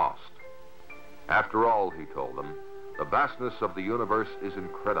not lost. After all, he told them, the vastness of the universe is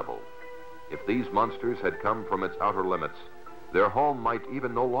incredible. If these monsters had come from its outer limits, their home might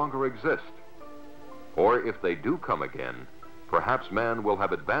even no longer exist. Or if they do come again, perhaps man will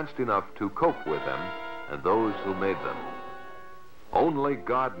have advanced enough to cope with them and those who made them. Only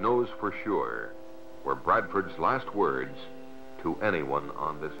God knows for sure, were Bradford's last words to anyone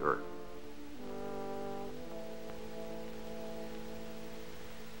on this earth.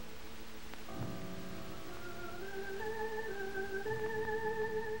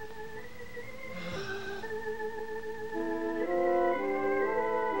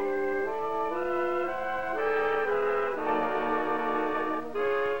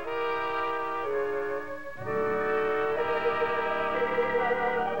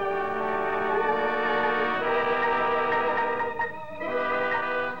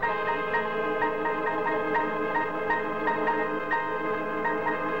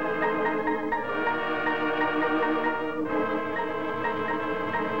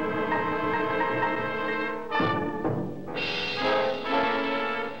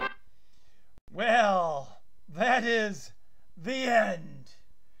 That is the end.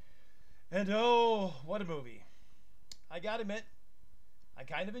 And oh, what a movie. I gotta admit, I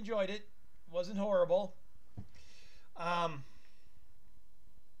kind of enjoyed it. It wasn't horrible.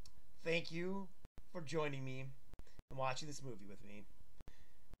 Thank you for joining me and watching this movie with me.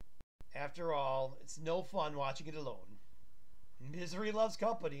 After all, it's no fun watching it alone. Misery loves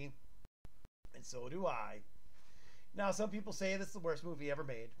company, and so do I. Now, some people say this is the worst movie ever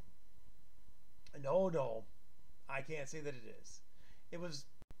made. No, I can't say that it is. It was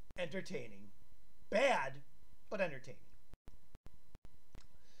entertaining. Bad, but entertaining.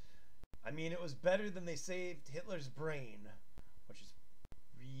 I mean, it was better than They Saved Hitler's Brain, which is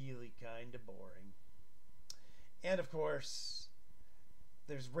really kind of boring. And, of course,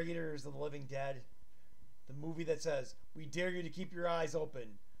 there's Raiders of the Living Dead, the movie that says, we dare you to keep your eyes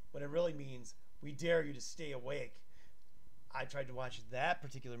open, when it really means, we dare you to stay awake. I tried to watch that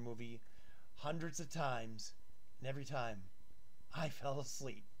particular movie hundreds of times, and every time I fell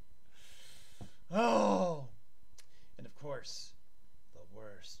asleep. Oh! And of course, the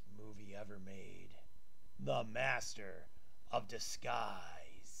worst movie ever made, The Master of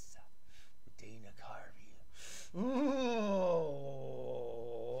Disguise, with Dana Carvey. Ooh!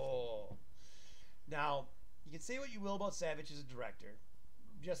 Now, you can say what you will about Savage as a director,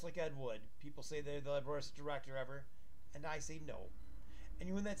 just like Ed Wood. People say they're the worst director ever, and I say no.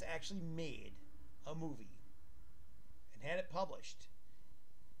 Anyone that's actually made a movie and had it published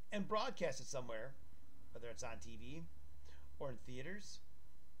and broadcasted somewhere, whether it's on TV or in theaters,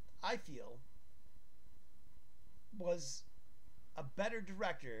 I feel was a better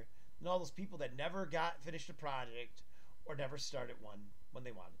director than all those people that never finished a project or never started one when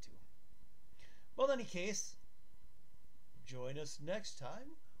they wanted to. Well, in any case, join us next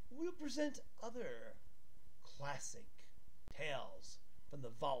time. We'll present other classic tales from the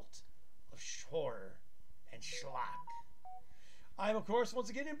vault of horror and schlock. I'm, of course, once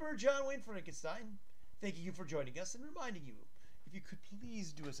again Emperor Jonwayne Frankenstein, thanking you for joining us and reminding you, if you could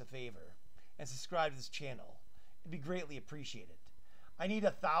please do us a favor and subscribe to this channel, it'd be greatly appreciated. I need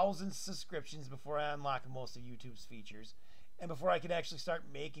 1,000 subscriptions before I unlock most of YouTube's features and before I can actually start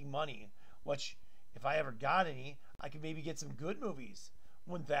making money, which, if I ever got any, I could maybe get some good movies.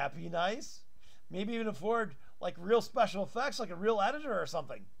 Wouldn't that be nice? Maybe even afford like real special effects, like a real editor or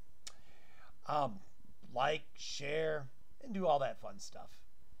something. Like, share, and do all that fun stuff.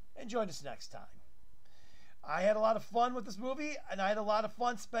 And join us next time. I had a lot of fun with this movie, and I had a lot of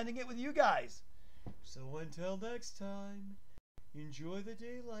fun spending it with you guys. So until next time, enjoy the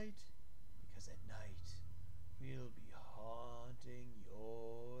daylight, because at night, we'll be haunting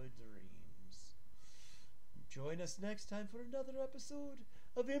your dreams. Join us next time for another episode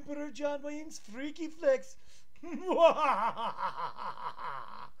of Emperor Jonwayne's Freaky Flicks.